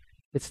out,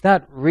 it's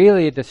not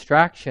really a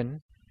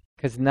distraction,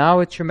 because now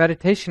it's your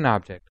meditation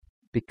object.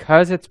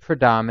 Because it's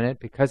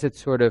predominant, because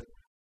it's sort of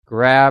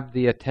grabbed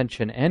the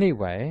attention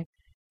anyway,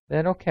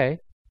 then okay,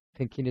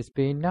 thinking is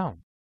being known.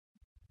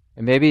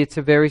 And maybe it's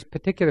a very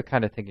particular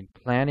kind of thinking.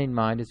 Planning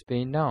mind is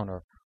being known,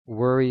 or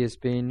worry is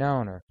being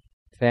known, or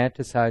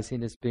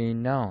fantasizing is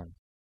being known.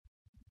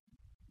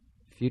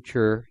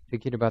 Future,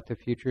 thinking about the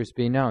future is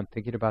being known.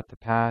 Thinking about the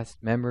past,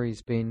 memory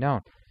is being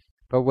known.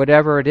 But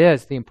whatever it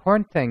is, the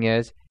important thing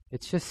is,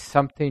 it's just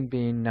something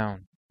being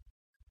known.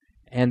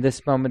 And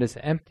this moment is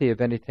empty of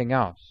anything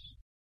else.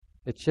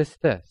 It's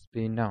just this,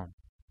 being known.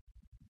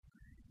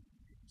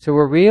 So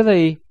we're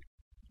really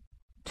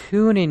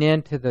tuning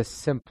into the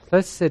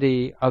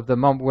simplicity of the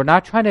moment. We're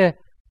not trying to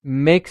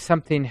make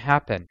something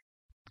happen.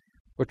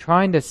 We're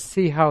trying to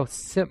see how,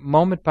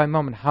 moment by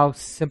moment, how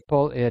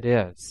simple it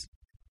is.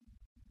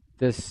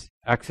 This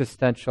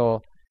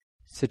existential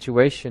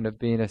situation of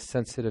being a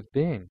sensitive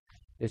being.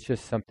 It's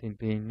just something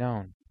being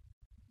known.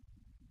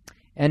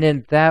 And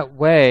in that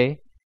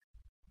way,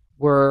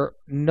 we're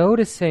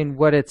noticing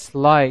what it's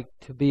like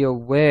to be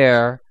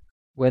aware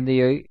when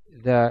the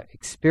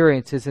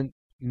experience isn't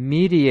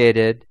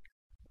mediated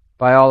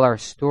by all our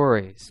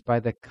stories, by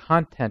the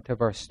content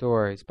of our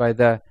stories, by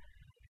the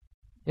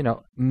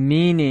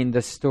meaning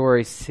the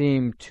stories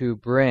seem to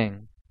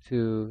bring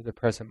to the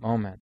present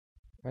moment.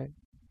 Right?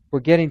 We're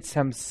getting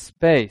some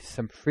space,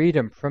 some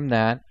freedom from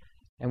that,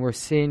 and we're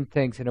seeing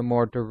things in a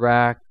more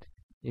direct,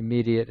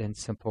 immediate, and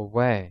simple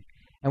way.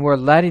 And we're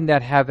letting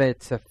that have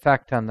its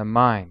effect on the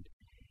mind.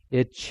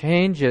 It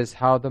changes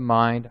how the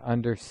mind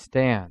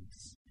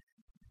understands.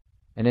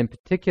 And in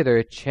particular,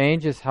 it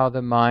changes how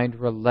the mind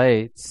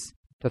relates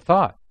to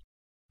thought.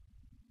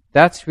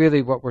 That's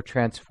really what we're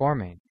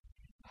transforming.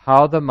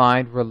 How the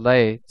mind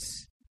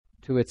relates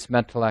to its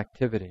mental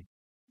activity.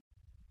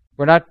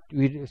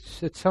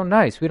 It's so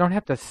nice. We don't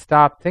have to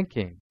stop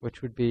thinking,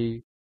 which would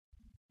be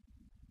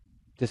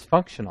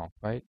dysfunctional,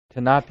 right?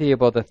 To not be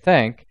able to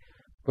think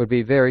would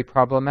be very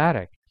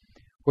problematic.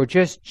 We're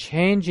just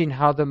changing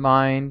how the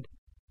mind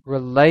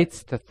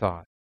relates to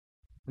thought.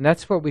 And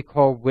that's what we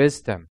call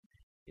wisdom.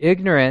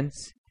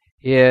 Ignorance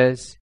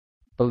is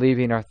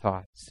believing our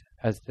thoughts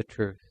as the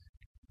truth.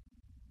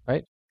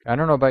 Right? I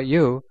don't know about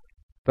you,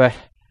 but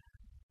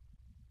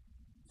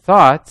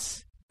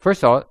thoughts,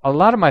 first of all, a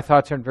lot of my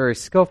thoughts aren't very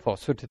skillful,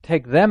 so to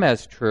take them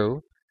as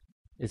true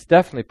is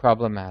definitely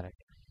problematic.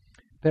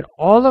 But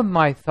all of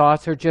my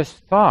thoughts are just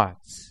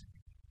thoughts.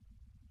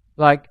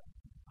 Like,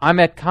 I'm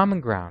at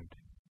common ground.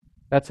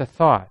 That's a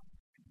thought.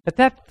 But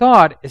that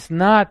thought is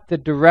not the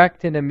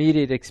direct and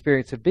immediate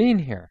experience of being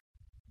here.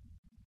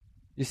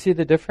 You see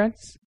the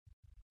difference?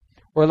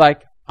 Or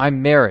like,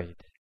 I'm married.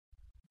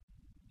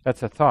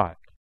 That's a thought.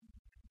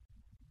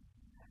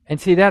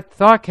 And see, that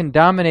thought can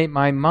dominate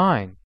my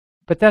mind.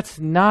 But that's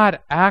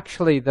not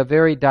actually the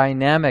very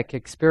dynamic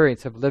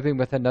experience of living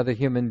with another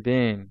human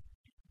being,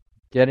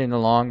 getting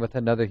along with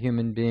another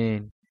human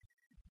being,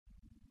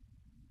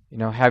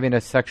 having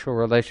a sexual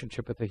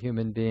relationship with a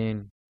human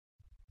being,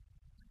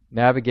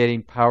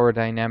 navigating power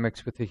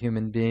dynamics with a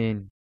human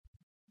being,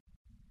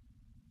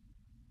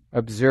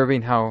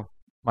 observing how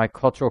my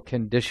cultural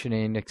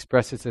conditioning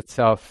expresses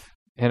itself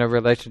in a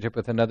relationship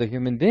with another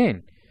human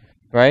being,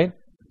 right?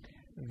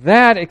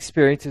 That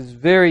experience is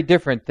very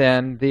different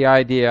than the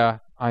idea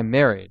I'm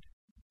married,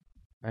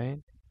 right?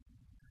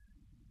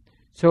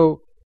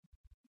 So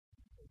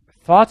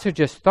thoughts are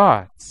just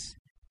thoughts.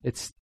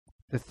 It's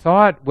the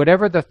thought,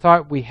 whatever the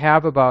thought we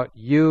have about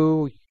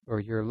you or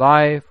your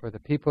life or the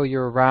people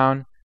you're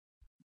around,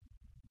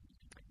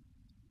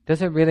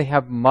 doesn't really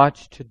have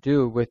much to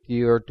do with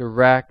your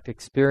direct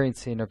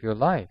experiencing of your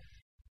life,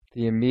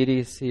 the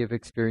immediacy of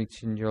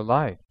experiencing your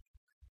life.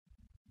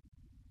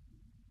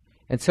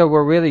 And so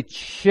we're really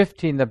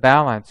shifting the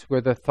balance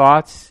where the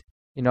thoughts,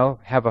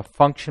 have a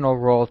functional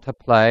role to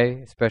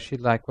play, especially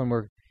like when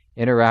we're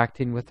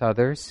interacting with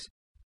others.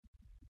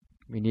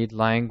 We need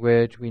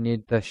language, we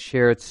need the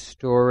shared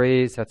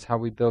stories. That's how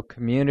we build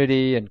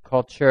community and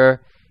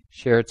culture,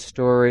 shared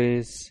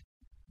stories.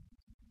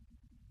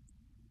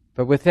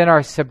 But within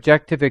our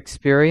subjective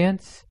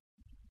experience,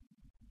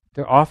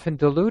 they're often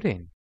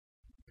diluting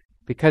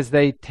because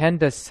they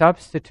tend to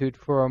substitute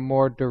for a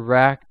more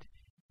direct,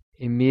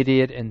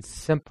 immediate, and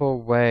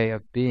simple way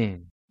of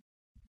being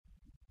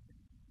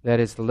that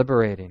is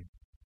liberating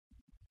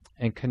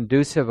and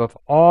conducive of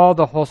all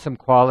the wholesome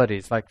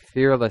qualities like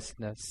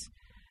fearlessness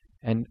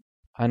and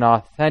an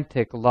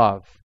authentic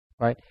love,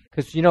 right?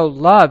 Because,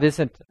 love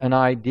isn't an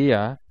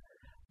idea.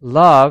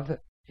 Love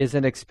is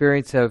an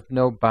experience of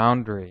no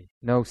boundary,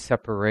 no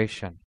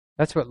separation.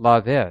 That's what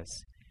love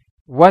is.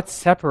 What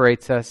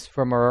separates us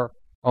from our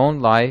own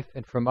life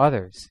and from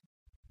others?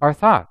 Our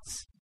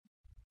thoughts.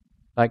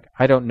 Like,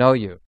 I don't know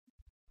you.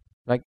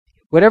 Like,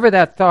 whatever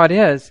that thought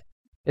is,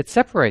 it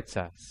separates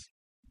us.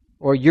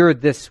 Or you're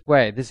this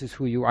way. This is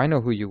who you are. I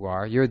know who you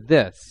are. You're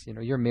this.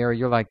 You're Mary.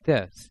 You're like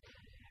this.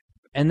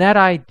 And that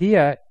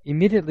idea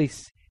immediately,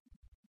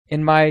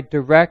 in my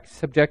direct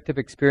subjective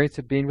experience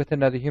of being with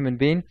another human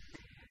being,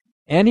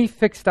 any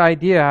fixed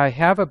idea I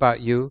have about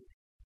you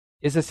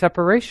is a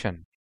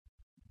separation.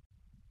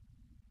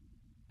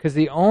 Because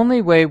the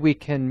only way we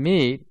can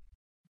meet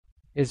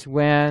is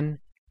when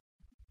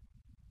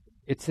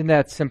it's in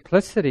that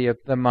simplicity of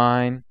the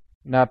mind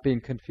not being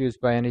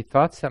confused by any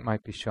thoughts that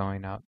might be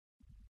showing up,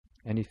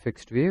 any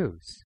fixed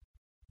views.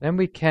 Then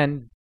we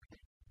can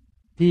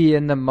be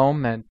in the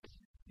moment,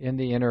 in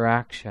the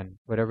interaction,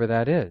 whatever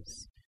that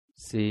is.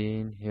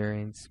 Seeing,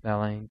 hearing,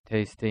 smelling,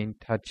 tasting,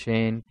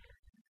 touching,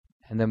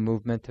 and the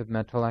movement of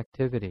mental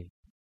activity.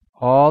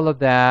 All of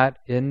that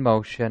in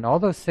motion, all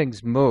those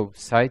things move.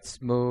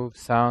 Sights move,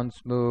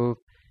 sounds move,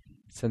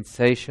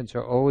 sensations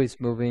are always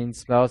moving,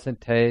 smells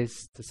and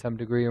tastes to some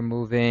degree are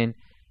moving,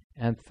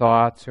 and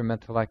thoughts or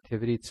mental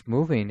activity, it's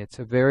moving. It's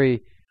a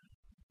very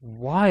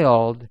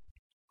wild,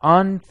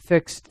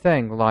 unfixed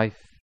thing,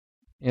 life,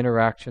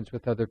 interactions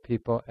with other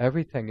people,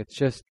 everything. It's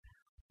just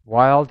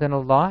wild and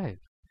alive.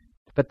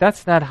 But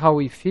that's not how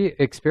we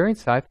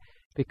experience life,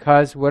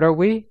 because what are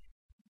we?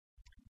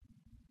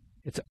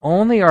 It's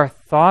only our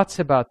thoughts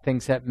about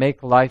things that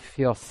make life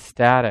feel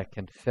static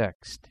and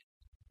fixed.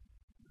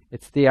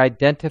 It's the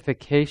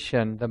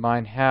identification the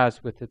mind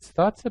has with its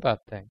thoughts about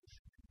things.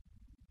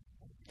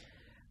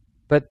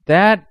 But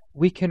that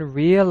we can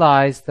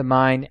realize the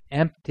mind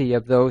empty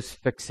of those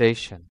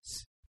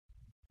fixations,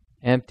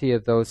 empty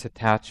of those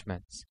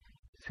attachments,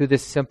 through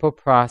this simple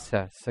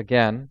process,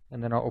 again,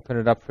 and then I'll open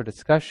it up for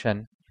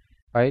discussion,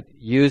 right?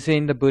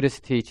 Using the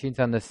Buddhist teachings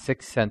on the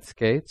 6 sense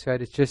gates,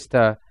 right? It's just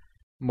a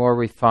more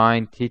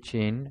refined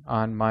teaching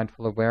on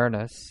mindful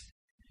awareness,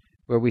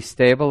 where we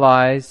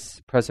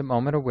stabilize present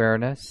moment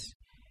awareness,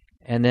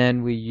 and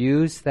then we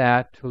use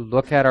that to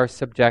look at our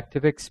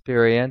subjective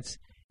experience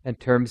in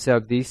terms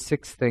of these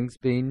 6 things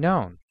being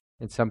known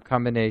in some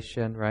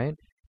combination, right?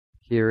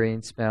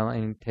 Hearing,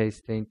 smelling,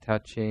 tasting,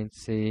 touching,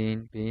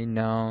 seeing, being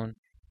known,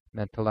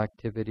 mental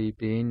activity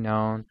being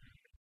known,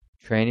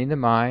 training the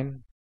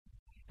mind.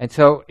 And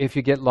so if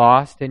you get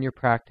lost in your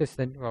practice,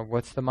 then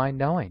what's the mind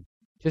knowing?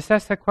 Just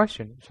ask that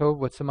question. So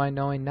what's the mind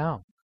knowing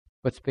now?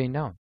 What's being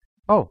known?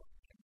 Oh,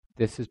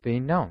 this is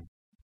being known.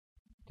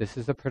 This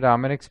is the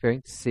predominant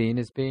experience. Seeing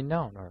is being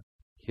known, or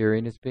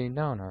hearing is being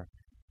known, or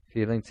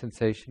feeling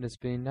sensation is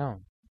being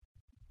known.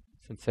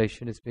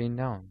 Sensation is being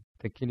known.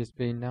 Thinking is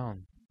being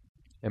known.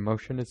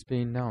 Emotion is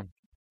being known.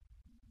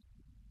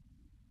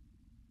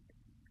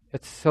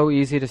 It's so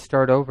easy to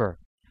start over.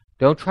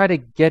 Don't try to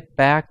get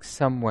back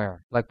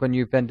somewhere. Like when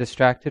you've been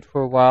distracted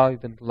for a while,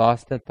 you've been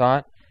lost in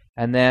thought,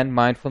 and then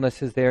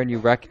mindfulness is there and you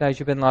recognize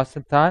you've been lost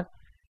in thought,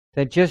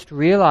 then just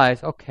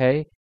realize,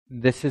 okay,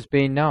 this is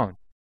being known.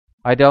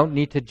 I don't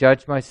need to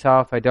judge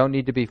myself. I don't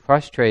need to be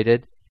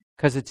frustrated,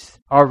 because it's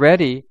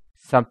already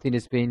something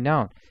is being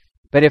known.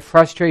 But if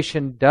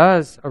frustration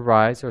does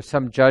arise, or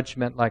some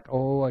judgment like,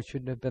 oh, I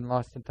shouldn't have been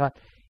lost in thought,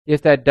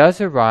 if that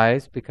does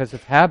arise because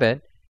of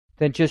habit,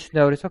 then just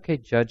notice, okay,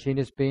 judging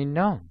is being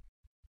known.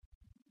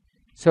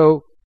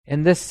 So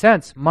in this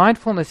sense,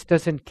 mindfulness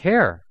doesn't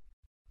care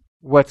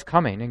what's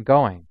coming and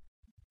going.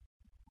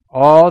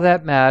 All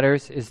that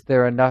matters is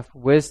there enough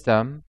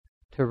wisdom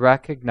to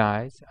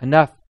recognize,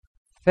 enough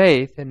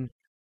faith in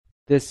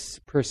this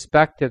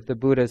perspective the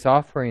Buddha is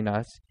offering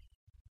us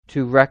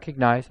to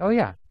recognize, oh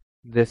yeah,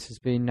 this is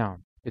being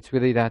known. It's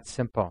really that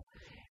simple.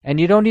 And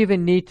you don't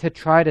even need to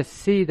try to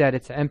see that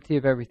it's empty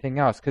of everything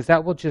else, because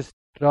that will just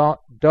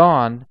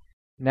dawn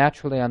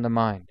naturally on the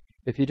mind.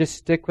 If you just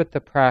stick with the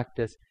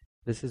practice,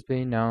 this is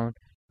being known,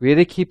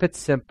 really keep it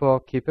simple,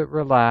 keep it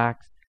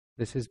relaxed,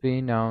 this is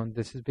being known,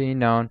 this is being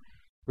known.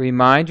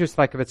 Remind yourself,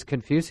 like if it's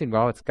confusing,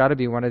 well, it's got to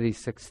be one of these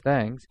 6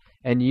 things.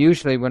 And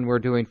usually when we're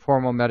doing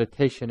formal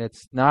meditation,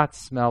 it's not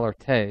smell or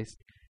taste.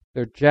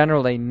 They're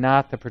generally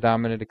not the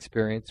predominant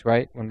experience,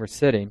 right, when we're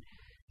sitting.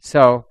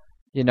 So,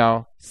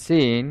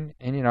 seeing,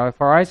 and,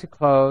 if our eyes are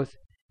closed,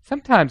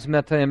 sometimes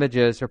mental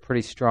images are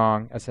pretty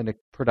strong as a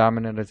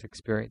predominant as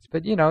experience.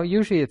 But,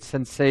 usually it's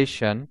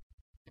sensation,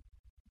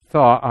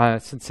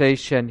 thought,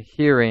 sensation,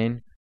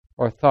 hearing,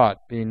 or thought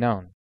being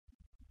known,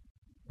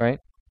 right?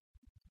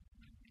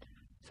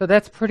 So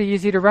that's pretty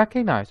easy to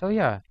recognize. Oh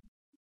yeah,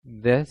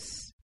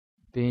 this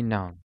being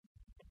known.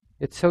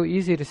 It's so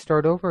easy to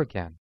start over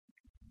again.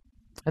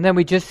 And then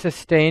we just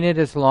sustain it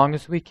as long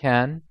as we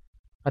can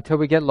until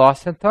we get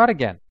lost in thought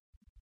again.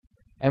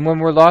 And when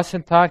we're lost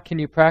in thought, can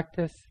you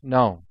practice?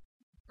 No,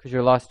 because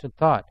you're lost in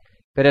thought.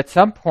 But at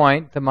some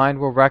point, the mind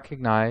will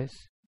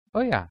recognize,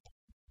 oh yeah,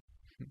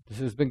 this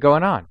has been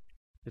going on.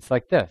 It's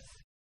like this.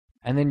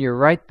 and then you're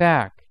right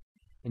back.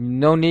 And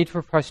no need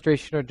for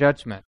frustration or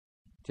judgment.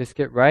 Just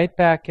get right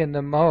back in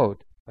the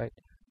mode. Right?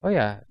 Oh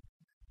yeah,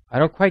 I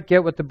don't quite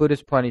get what the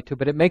Buddha's pointing to,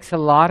 but it makes a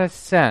lot of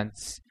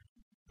sense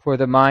for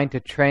the mind to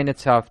train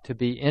itself to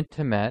be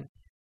intimate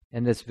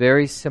in this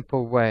very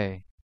simple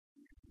way.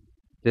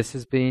 This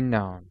is being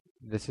known.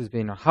 This is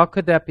being known. How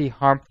could that be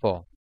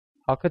harmful?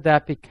 How could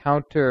that be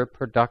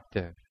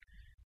counterproductive?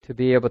 To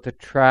be able to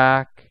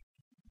track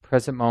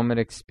present moment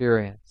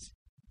experience.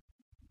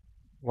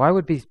 Why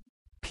would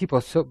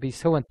people be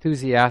so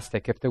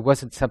enthusiastic if there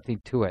wasn't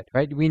something to it,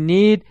 right? We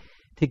need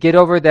to get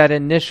over that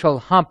initial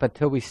hump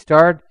until we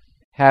start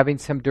having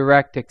some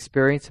direct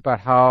experience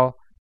about how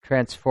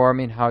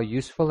transforming, how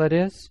useful it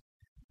is.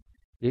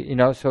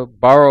 So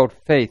borrowed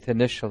faith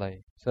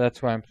initially. So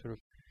that's why I'm sort of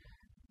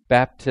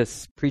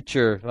Baptist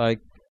preacher, like,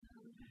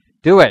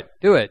 do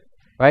it,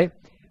 right?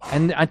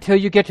 And until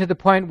you get to the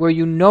point where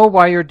you know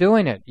why you're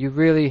doing it, you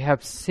really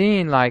have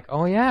seen like,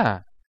 oh yeah,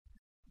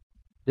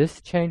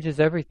 this changes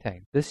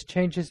everything. This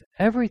changes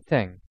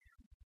everything.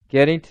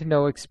 Getting to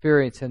know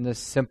experience in this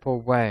simple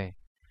way.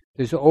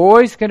 There's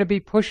always going to be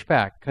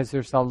pushback because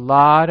there's a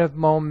lot of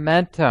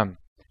momentum.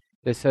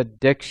 This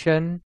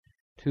addiction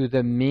to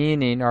the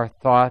meaning our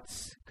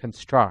thoughts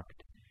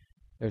construct.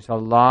 There's a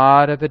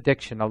lot of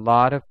addiction, a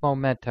lot of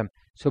momentum.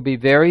 So be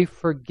very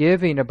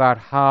forgiving about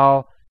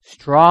how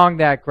strong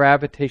that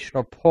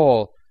gravitational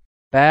pull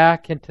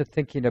back into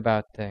thinking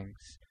about things,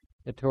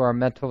 into our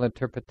mental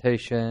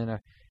interpretation,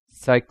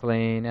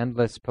 cycling,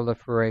 endless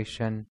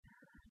proliferation.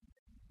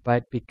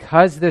 But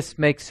because this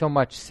makes so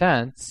much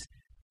sense,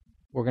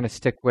 we're going to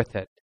stick with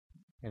it.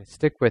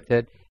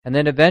 And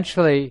then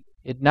eventually,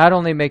 it not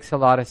only makes a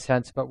lot of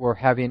sense, but we're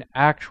having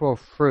actual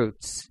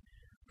fruits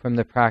from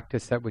the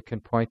practice that we can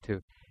point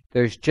to.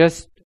 There's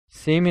just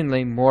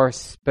seemingly more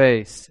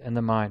space in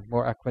the mind,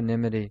 more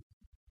equanimity,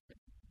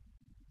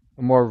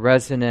 a more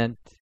resonant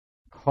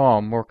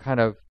calm, more kind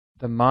of,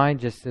 the mind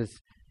just is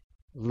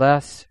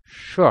less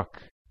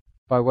shook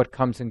by what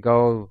comes and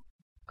goes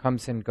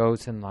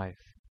in life.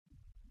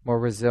 More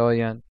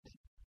resilient,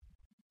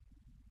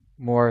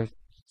 more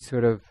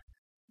sort of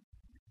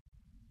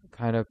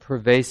kind of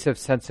pervasive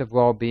sense of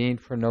well-being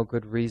for no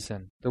good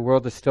reason. The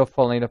world is still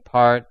falling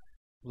apart.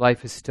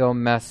 Life is still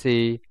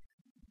messy.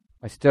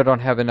 I still don't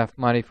have enough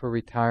money for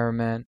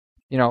retirement.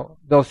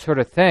 Those sort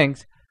of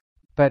things.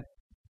 But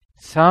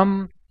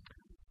some,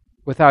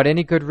 without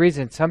any good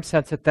reason, some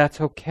sense that that's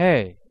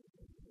okay.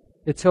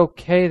 It's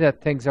okay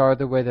that things are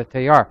the way that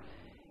they are.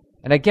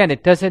 And again,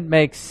 it doesn't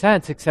make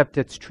sense except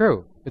it's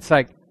true. It's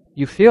like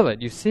you feel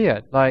it, you see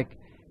it. Like,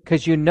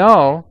 because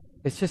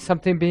it's just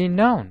something being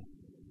known.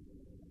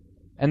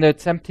 And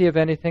it's empty of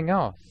anything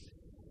else.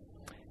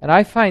 And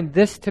I find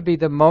this to be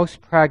the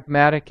most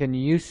pragmatic and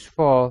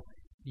useful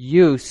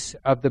use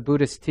of the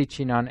Buddhist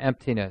teaching on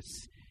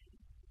emptiness.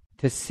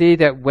 To see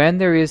that when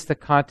there is the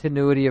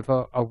continuity of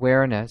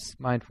awareness,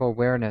 mindful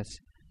awareness,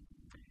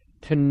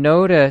 to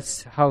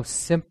notice how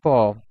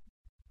simple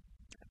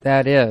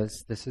that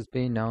is. This is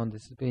being known,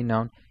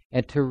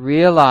 and to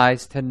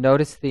realize, to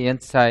notice the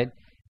insight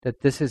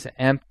that this is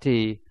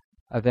empty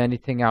of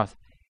anything else.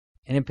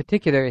 And in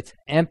particular, it's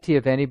empty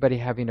of anybody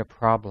having a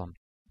problem,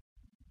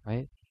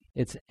 right?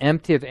 It's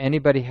empty of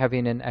anybody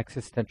having an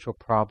existential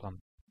problem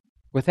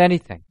with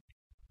anything.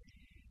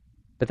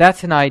 But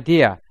that's an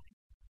idea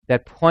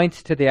that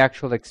points to the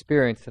actual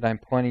experience that I'm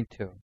pointing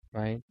to,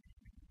 right?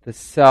 The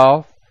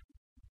self,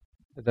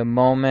 the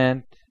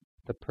moment,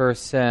 the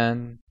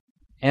person,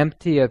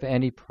 empty of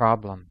any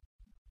problem,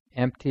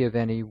 empty of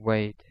any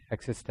weight,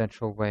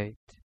 existential weight.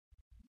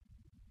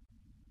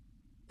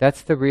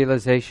 That's the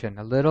realization,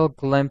 a little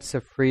glimpse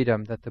of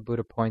freedom that the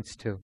Buddha points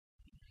to.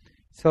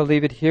 So I'll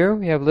leave it here.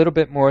 We have a little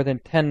bit more than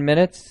 10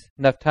 minutes,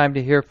 enough time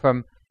to hear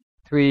from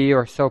 3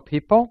 or so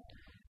people.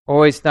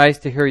 Always nice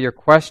to hear your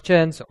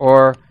questions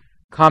or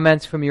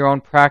comments from your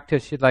own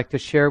practice you'd like to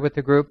share with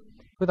the group.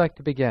 Who'd like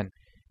to begin?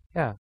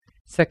 Yeah,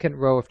 second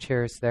row of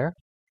chairs there.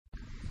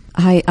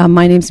 Hi,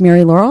 my name's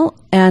Mary Laurel,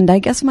 and I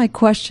guess my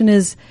question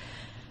is,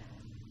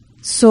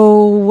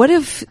 so what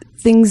if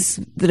things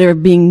that are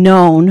being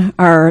known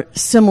are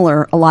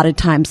similar a lot of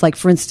times? Like,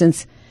 for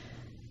instance,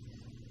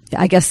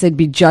 I guess they'd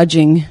be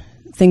judging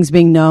things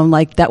being known,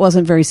 like that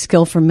wasn't very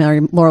skillful,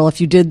 Mary Laurel.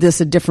 If you did this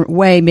a different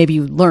way, maybe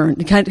you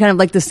learned. Kind of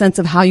like the sense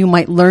of how you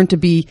might learn to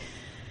be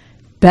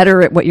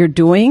better at what you're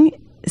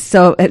doing.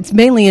 So it's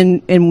mainly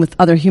in with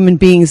other human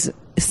beings,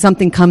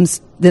 something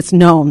comes that's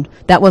known.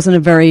 That wasn't a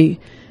very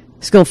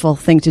skillful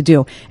thing to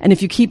do. And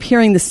if you keep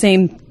hearing the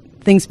same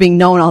things being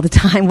known all the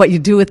time, what you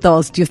do with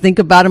those, do you think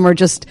about them or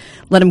just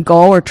let them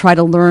go or try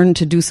to learn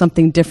to do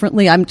something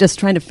differently? I'm just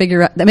trying to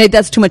figure out, maybe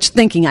that's too much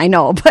thinking, I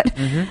know, but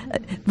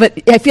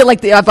but I feel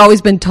like I've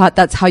always been taught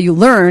that's how you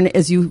learn,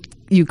 is you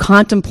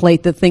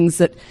contemplate the things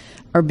that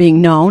are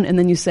being known and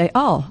then you say,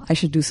 oh, I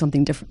should do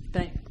something different.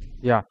 Thanks.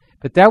 Yeah,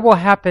 but that will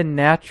happen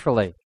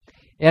naturally.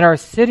 In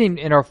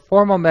our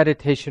formal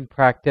meditation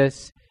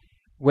practice,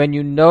 when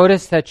you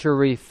notice that you're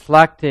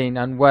reflecting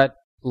on what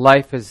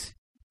life is,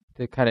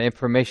 the kind of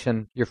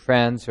information your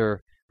friends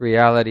or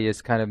reality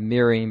is kind of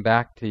mirroring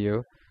back to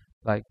you,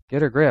 like,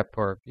 get a grip,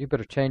 or you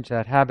better change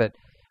that habit,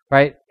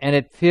 right? And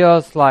it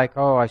feels like,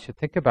 oh, I should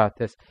think about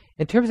this.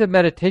 In terms of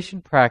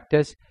meditation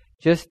practice,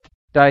 just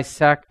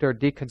dissect or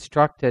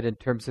deconstruct it in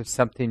terms of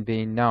something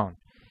being known.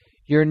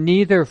 You're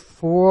neither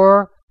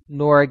for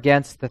nor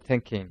against the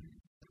thinking.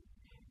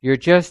 You're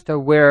just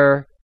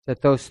aware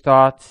that those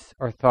thoughts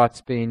are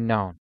thoughts being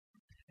known.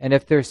 And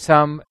if there's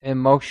some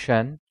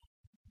emotion,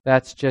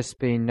 that's just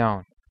being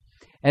known.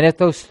 And if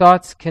those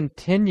thoughts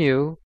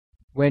continue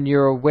when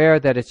you're aware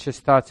that it's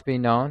just thoughts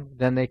being known,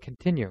 then they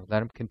continue. Let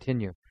them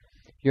continue.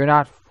 You're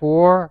not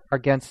for or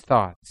against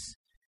thoughts.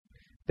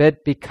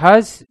 But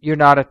because you're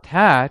not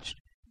attached,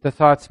 the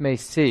thoughts may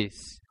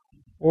cease,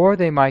 or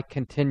they might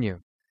continue.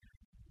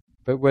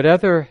 But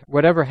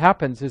whatever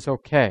happens is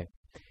okay.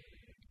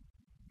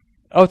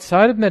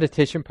 Outside of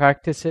meditation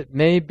practice, it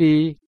may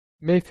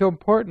feel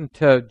important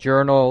to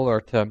journal or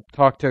to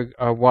talk to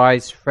a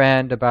wise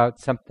friend about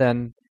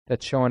something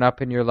that's showing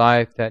up in your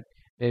life that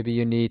maybe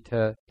you need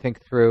to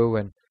think through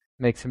and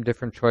make some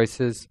different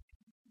choices.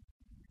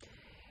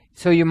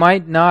 So you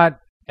might not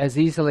as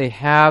easily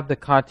have the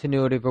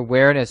continuity of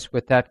awareness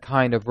with that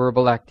kind of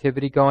verbal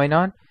activity going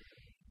on,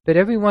 but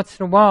every once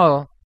in a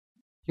while,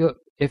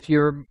 if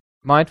your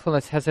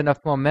mindfulness has enough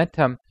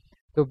momentum,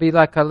 there'll be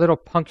like a little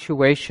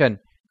punctuation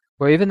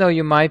where even though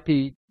you might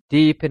be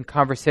deep in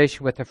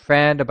conversation with a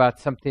friend about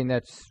something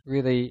that's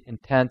really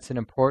intense and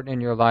important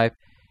in your life,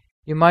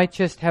 you might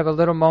just have a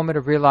little moment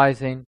of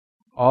realizing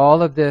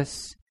all of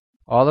this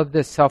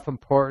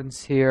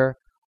self-importance here,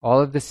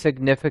 all of the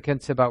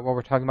significance about what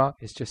we're talking about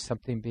is just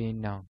something being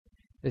known.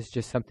 It's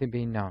just something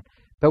being known.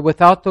 But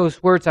without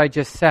those words I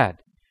just said,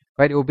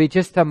 right, it will be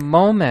just a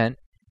moment,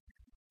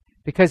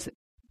 because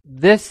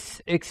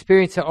this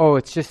experience of, oh,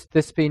 it's just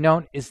this being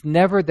known, is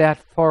never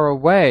that far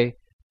away,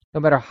 no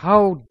matter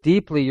how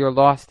deeply you're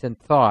lost in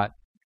thought.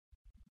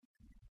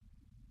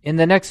 In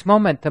the next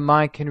moment, the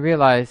mind can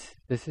realize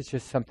this is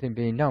just something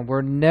being known.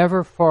 We're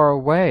never far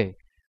away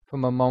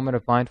from a moment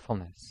of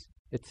mindfulness.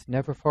 It's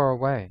never far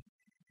away.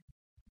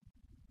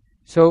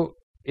 So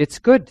it's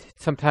good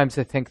sometimes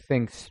to think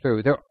things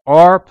through. There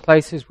are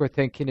places where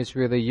thinking is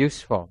really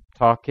useful.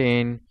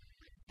 Talking,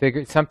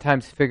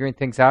 sometimes figuring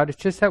things out.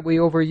 It's just that we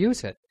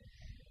overuse it.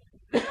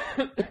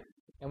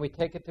 And we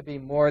take it to be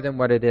more than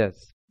what it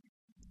is.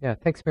 Yeah,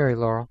 thanks, Mary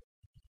Laurel.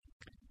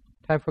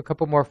 Time for a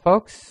couple more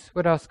folks.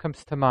 What else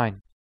comes to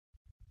mind?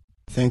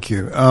 Thank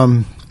you.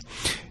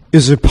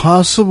 Is it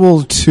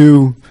possible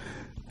to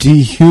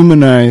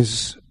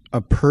dehumanize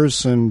a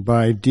person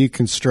by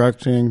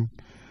deconstructing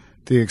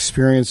the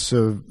experience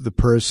of the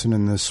person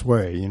in this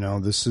way? You know,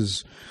 this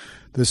is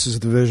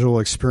the visual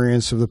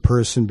experience of the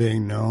person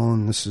being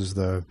known. This is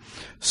the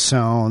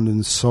sound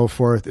and so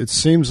forth. It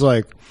seems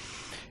like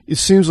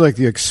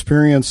the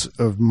experience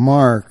of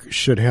Mark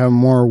should have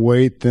more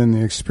weight than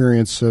the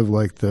experience of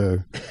like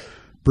the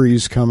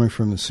breeze coming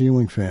from the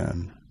ceiling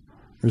fan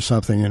or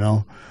something, you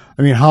know.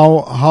 I mean,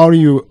 how do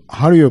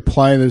you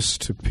apply this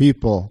to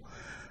people?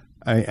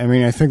 I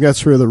mean, I think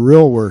that's where the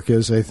real work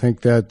is. I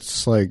think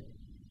that's like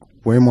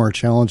way more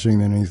challenging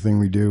than anything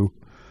we do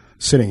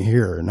sitting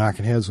here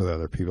knocking heads with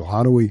other people.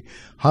 How do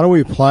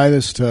we apply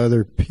this to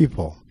other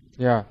people?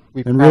 Yeah,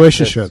 in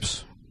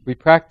relationships. We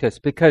practice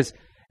because,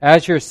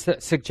 as you're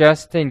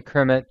suggesting,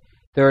 Kermit,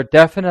 there are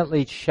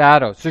definitely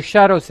shadows. There's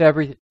shadows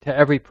to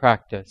every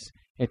practice,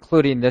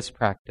 including this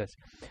practice.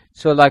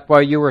 So, like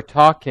while you were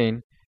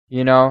talking,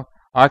 you know,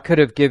 I could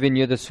have given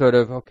you the sort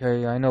of,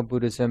 okay, I know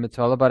Buddhism, it's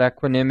all about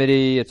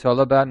equanimity, it's all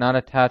about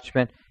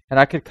non-attachment, and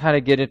I could kind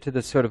of get into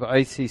the sort of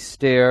icy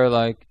stare,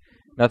 like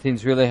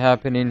nothing's really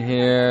happening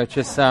here, it's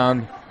just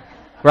sound,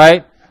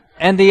 right?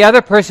 And the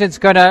other person's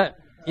going to,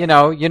 you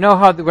know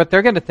how what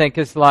they're going to think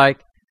is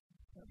like,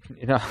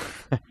 you know,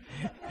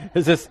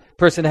 is this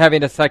person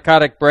having a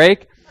psychotic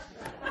break?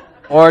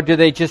 Or do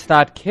they just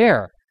not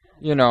care?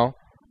 You know,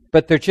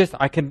 but they're just,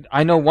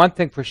 I know one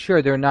thing for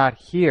sure, they're not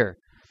here.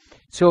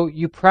 So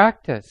you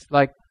practice,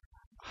 like,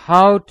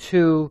 how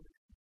to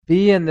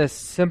be in this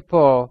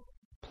simple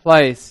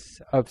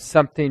place of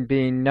something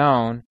being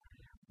known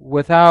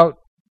without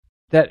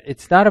that.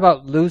 It's not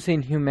about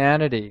losing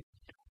humanity.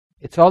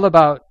 It's all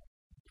about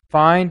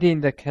finding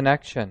the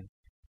connection.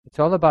 It's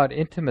all about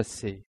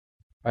intimacy,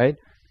 right?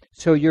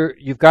 So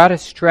you've got a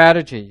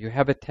strategy, you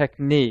have a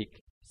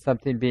technique,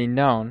 something being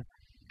known,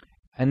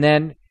 and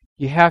then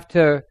you have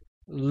to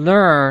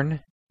learn.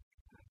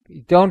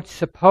 Don't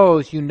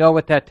suppose you know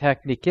what that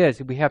technique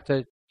is. We have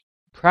to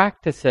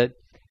practice it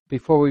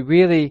before we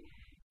really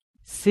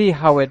see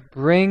how it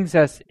brings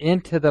us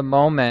into the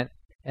moment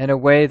in a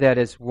way that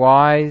is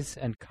wise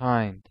and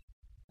kind.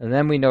 And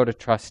then we know to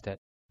trust it.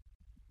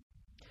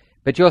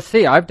 But you'll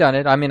see, I've done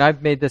it. I mean,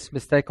 I've made this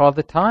mistake all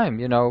the time,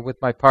 you know, with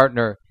my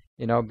partner,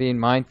 you know, being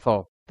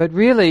mindful. But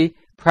really,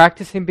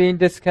 practicing being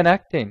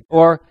disconnecting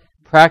or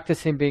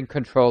practicing being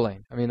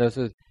controlling. I mean, those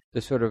are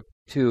the sort of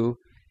two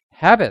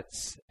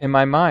habits in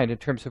my mind in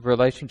terms of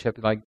relationship,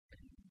 like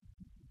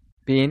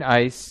being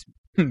ice,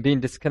 being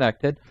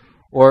disconnected,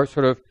 or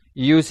sort of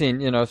using,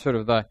 you know, sort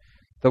of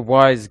the the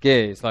wise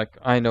gaze, like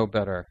I know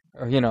better,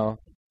 or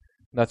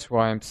that's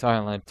why I'm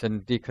silent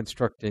and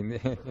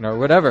deconstructing,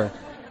 whatever.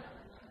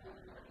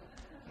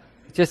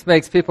 It just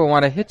makes people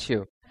want to hit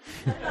you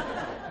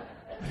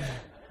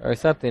or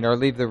something, or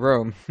leave the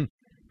room.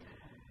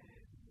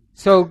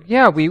 So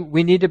yeah,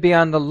 we need to be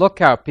on the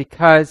lookout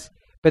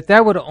but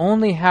that would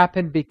only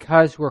happen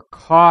because we're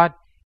caught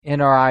in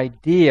our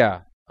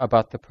idea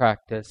about the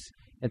practice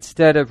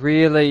instead of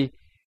really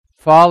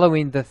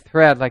following the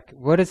thread. Like,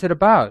 what is it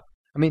about?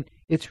 I mean,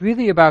 it's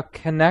really about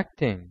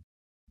connecting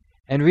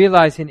and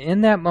realizing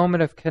in that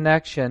moment of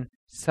connection,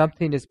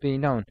 something is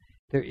being known.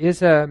 There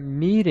is a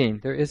meeting,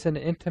 there is an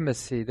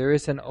intimacy, there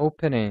is an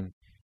opening,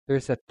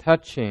 there's a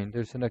touching,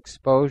 there's an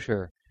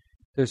exposure,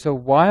 there's a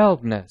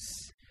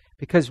wildness.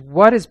 Because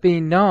what is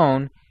being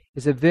known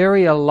is a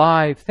very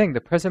alive thing.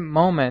 The present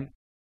moment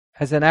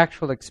as an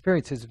actual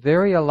experience is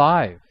very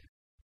alive.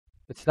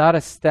 It's not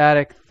a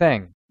static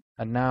thing,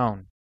 a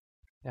noun.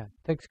 Yeah,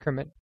 thanks,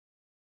 Kermit.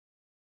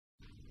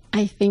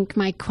 I think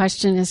my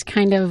question is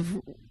kind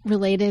of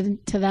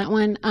related to that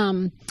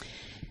one.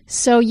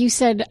 So you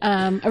said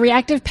a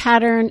reactive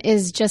pattern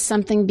is just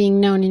something being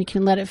known and you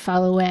can let it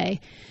fall away.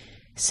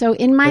 So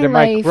in my life... But it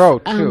might grow,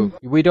 too.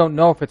 We don't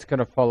know if it's going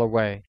to fall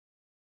away.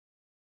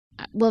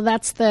 Well,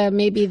 that's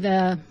maybe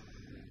the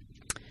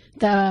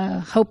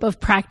hope of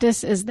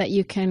practice is that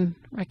you can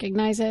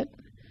recognize it.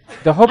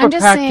 The hope of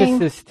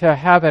practice is to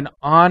have an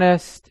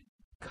honest,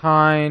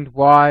 kind,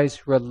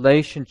 wise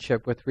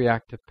relationship with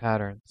reactive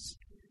patterns.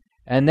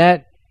 And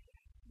that,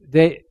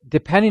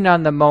 depending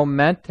on the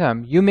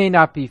momentum, you may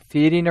not be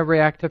feeding a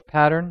reactive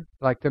pattern,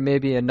 like there may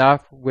be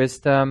enough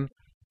wisdom,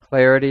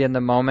 clarity in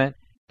the moment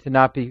to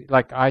not be,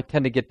 like I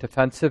tend to get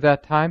defensive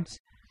at times.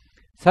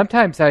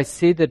 Sometimes I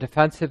see the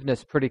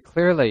defensiveness pretty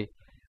clearly,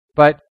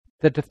 but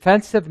the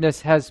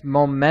defensiveness has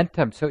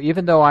momentum. So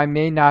even though I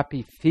may not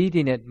be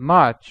feeding it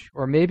much,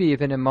 or maybe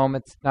even in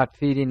moments not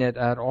feeding it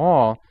at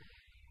all,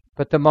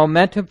 but the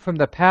momentum from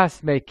the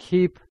past may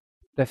keep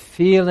the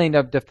feeling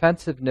of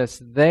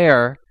defensiveness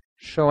there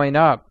showing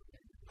up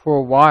for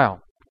a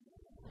while.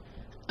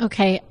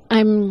 Okay,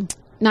 I'm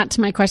not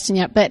to my question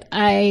yet, but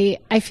I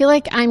feel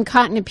like I'm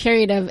caught in a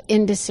period of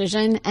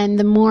indecision, and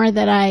the more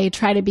that I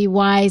try to be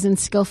wise and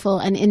skillful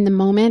and in the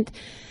moment,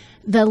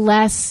 the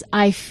less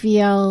I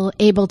feel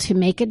able to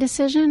make a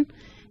decision.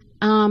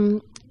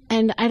 And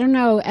I don't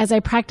know, as I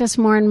practice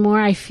more and more,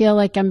 I feel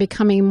like I'm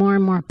becoming more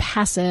and more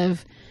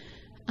passive.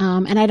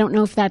 And I don't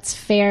know if that's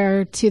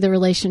fair to the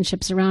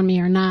relationships around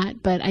me or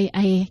not, but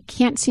I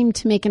can't seem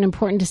to make an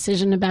important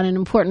decision about an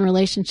important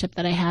relationship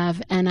that I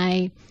have.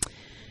 And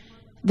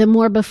the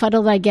more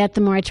befuddled I get,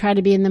 the more I try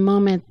to be in the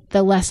moment,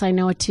 the less I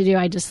know what to do.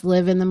 I just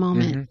live in the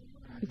moment.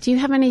 Mm-hmm. Do you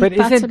have any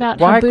thoughts about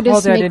how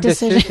Buddhists make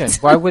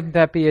decisions? Why wouldn't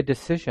that be a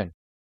decision?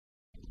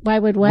 Why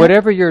would what?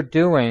 Whatever you're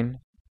doing,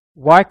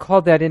 why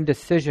call that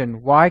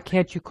indecision? Why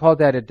can't you call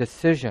that a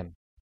decision?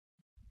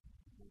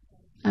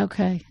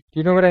 Okay. Do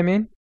you know what I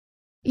mean?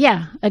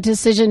 Yeah, a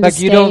decision like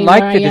to you stay don't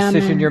like where the I am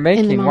decision you're in the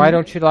making. moment. Why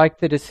don't you like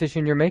the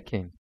decision you're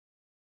making?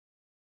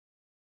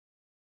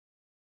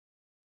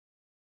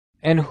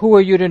 And who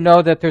are you to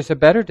know that there's a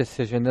better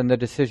decision than the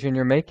decision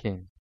you're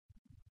making?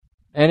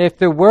 And if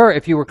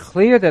you were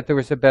clear that there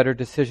was a better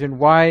decision,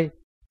 why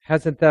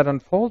hasn't that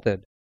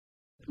unfolded?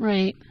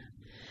 Right.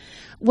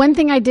 One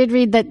thing I did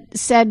read that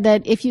said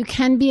that if you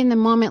can be in the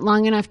moment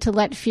long enough to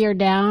let fear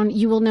down,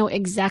 you will know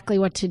exactly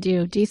what to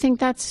do. Do you think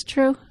that's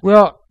true?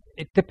 Well,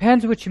 it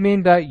depends what you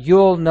mean by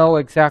you'll know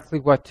exactly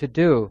what to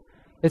do.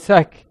 It's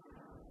like,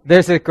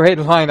 there's a great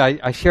line,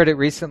 I shared it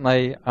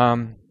recently,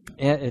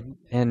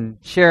 in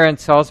Sharon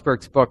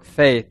Salzberg's book,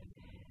 Faith,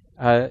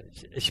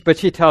 but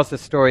she tells the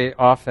story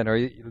often, or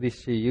at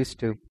least she used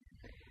to,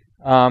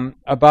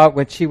 about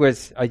when she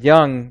was a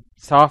young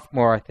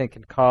sophomore, I think,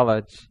 in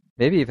college,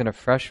 maybe even a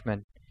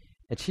freshman,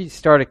 and she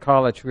started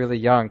college really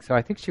young, so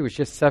I think she was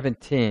just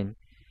 17,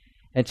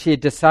 and she had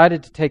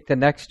decided to take the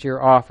next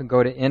year off and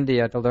go to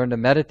India to learn to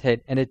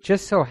meditate, and it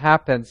just so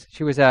happens,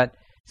 she was at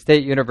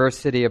State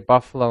University of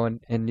Buffalo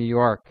in New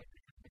York,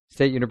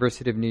 State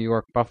University of New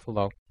York,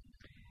 Buffalo.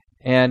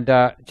 And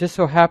just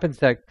so happens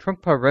that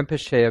Trungpa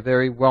Rinpoche, a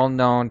very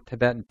well-known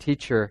Tibetan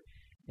teacher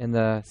in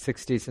the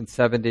 60s and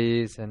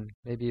 70s and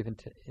maybe even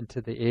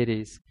into the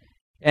 80s,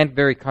 and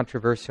very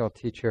controversial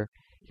teacher,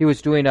 he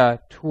was doing a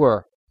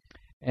tour.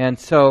 And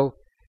so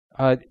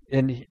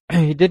and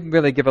he didn't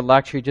really give a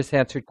lecture, he just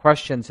answered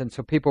questions. And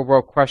so people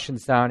wrote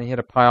questions down, he had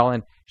a pile,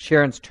 and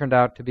Sharon's turned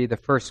out to be the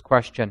first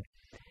question.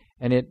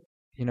 And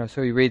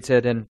so he reads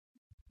it, and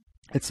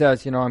it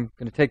says, I'm going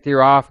to take the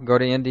year off and go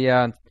to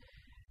India,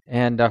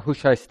 and who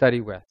should I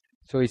study with?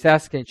 So she's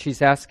asking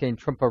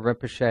Trungpa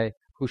Rinpoche,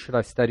 who should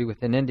I study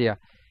with in India?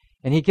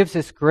 And he gives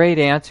this great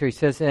answer. He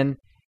says, and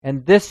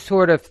this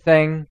sort of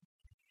thing,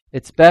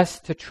 it's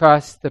best to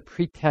trust the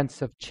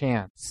pretense of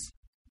chance,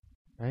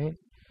 right?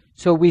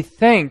 So we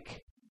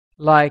think,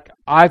 like,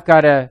 I've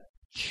got to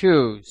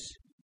choose.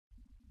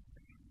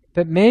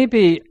 But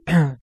maybe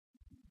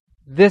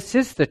this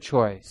is the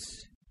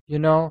choice,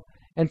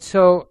 And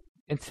so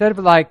instead of,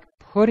 like,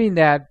 putting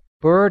that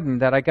burden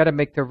that I got to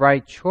make the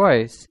right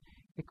choice.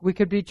 We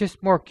could be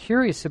just more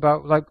curious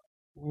about, like,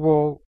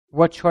 well,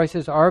 what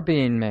choices are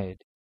being made?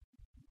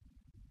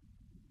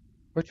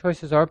 What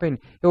choices are being...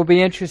 It will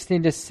be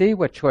interesting to see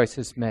what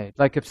choices made.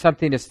 Like if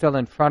something is still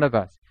in front of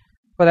us.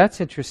 Well,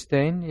 that's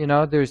interesting.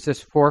 There's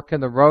this fork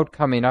in the road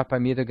coming up.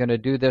 I'm either going to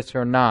do this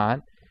or not.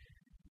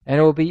 And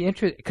it will be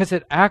interesting, because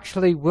it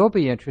actually will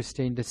be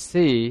interesting to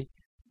see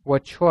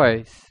what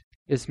choice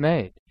is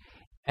made.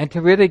 And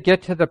to really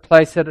get to the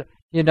place that,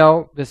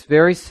 this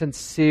very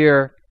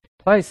sincere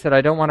place that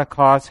I don't want to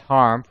cause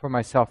harm for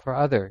myself or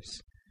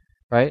others.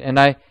 Right? And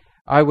I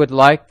would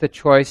like the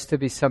choice to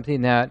be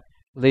something that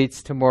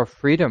leads to more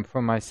freedom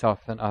for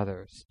myself and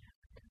others.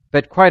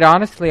 But quite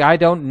honestly, I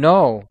don't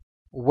know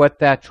what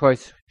that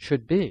choice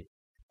should be.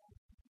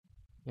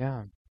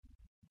 Yeah.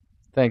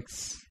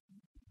 Thanks.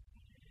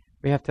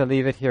 We have to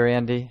leave it here,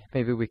 Andy.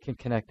 Maybe we can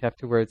connect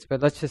afterwards.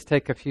 But let's just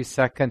take a few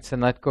seconds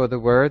and let go of the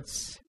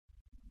words.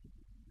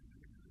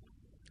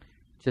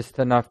 Just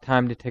enough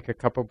time to take a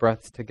couple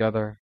breaths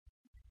together.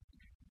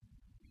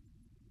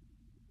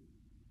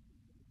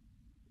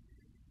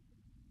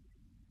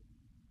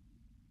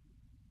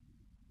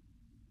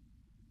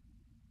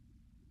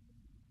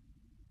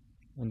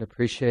 And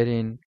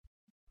appreciating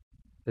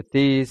that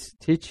these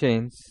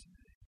teachings,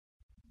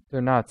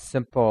 they're not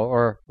simple,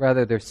 or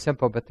rather they're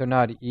simple, but they're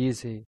not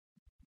easy.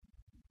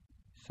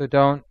 So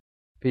don't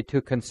be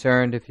too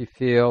concerned if you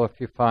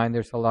find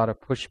there's a lot of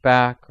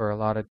pushback or a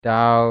lot of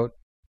doubt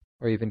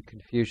or even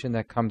confusion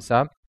that comes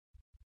up.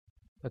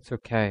 That's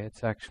okay.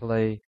 It's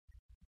actually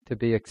to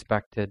be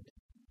expected.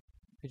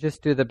 We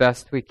just do the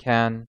best we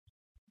can.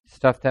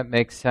 Stuff that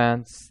makes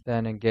sense,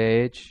 then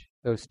engage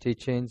those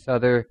teachings.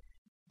 Other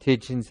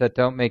teachings that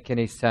don't make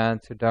any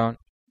sense or don't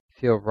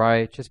feel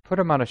right, just put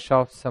them on a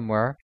shelf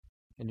somewhere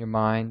in your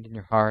mind, in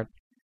your heart.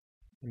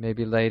 And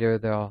maybe later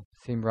they'll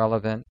seem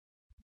relevant.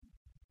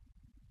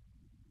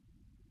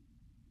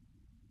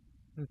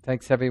 And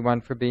thanks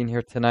everyone for being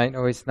here tonight.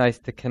 Always nice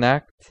to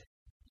connect.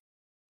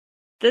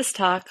 This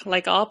talk,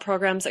 like all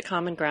programs at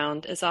Common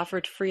Ground, is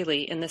offered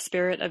freely in the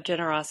spirit of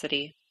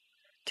generosity.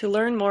 To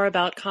learn more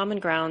about Common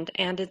Ground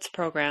and its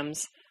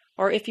programs,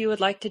 or if you would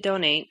like to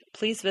donate,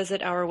 please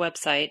visit our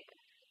website,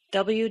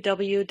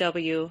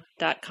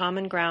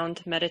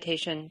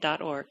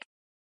 www.commongroundmeditation.org.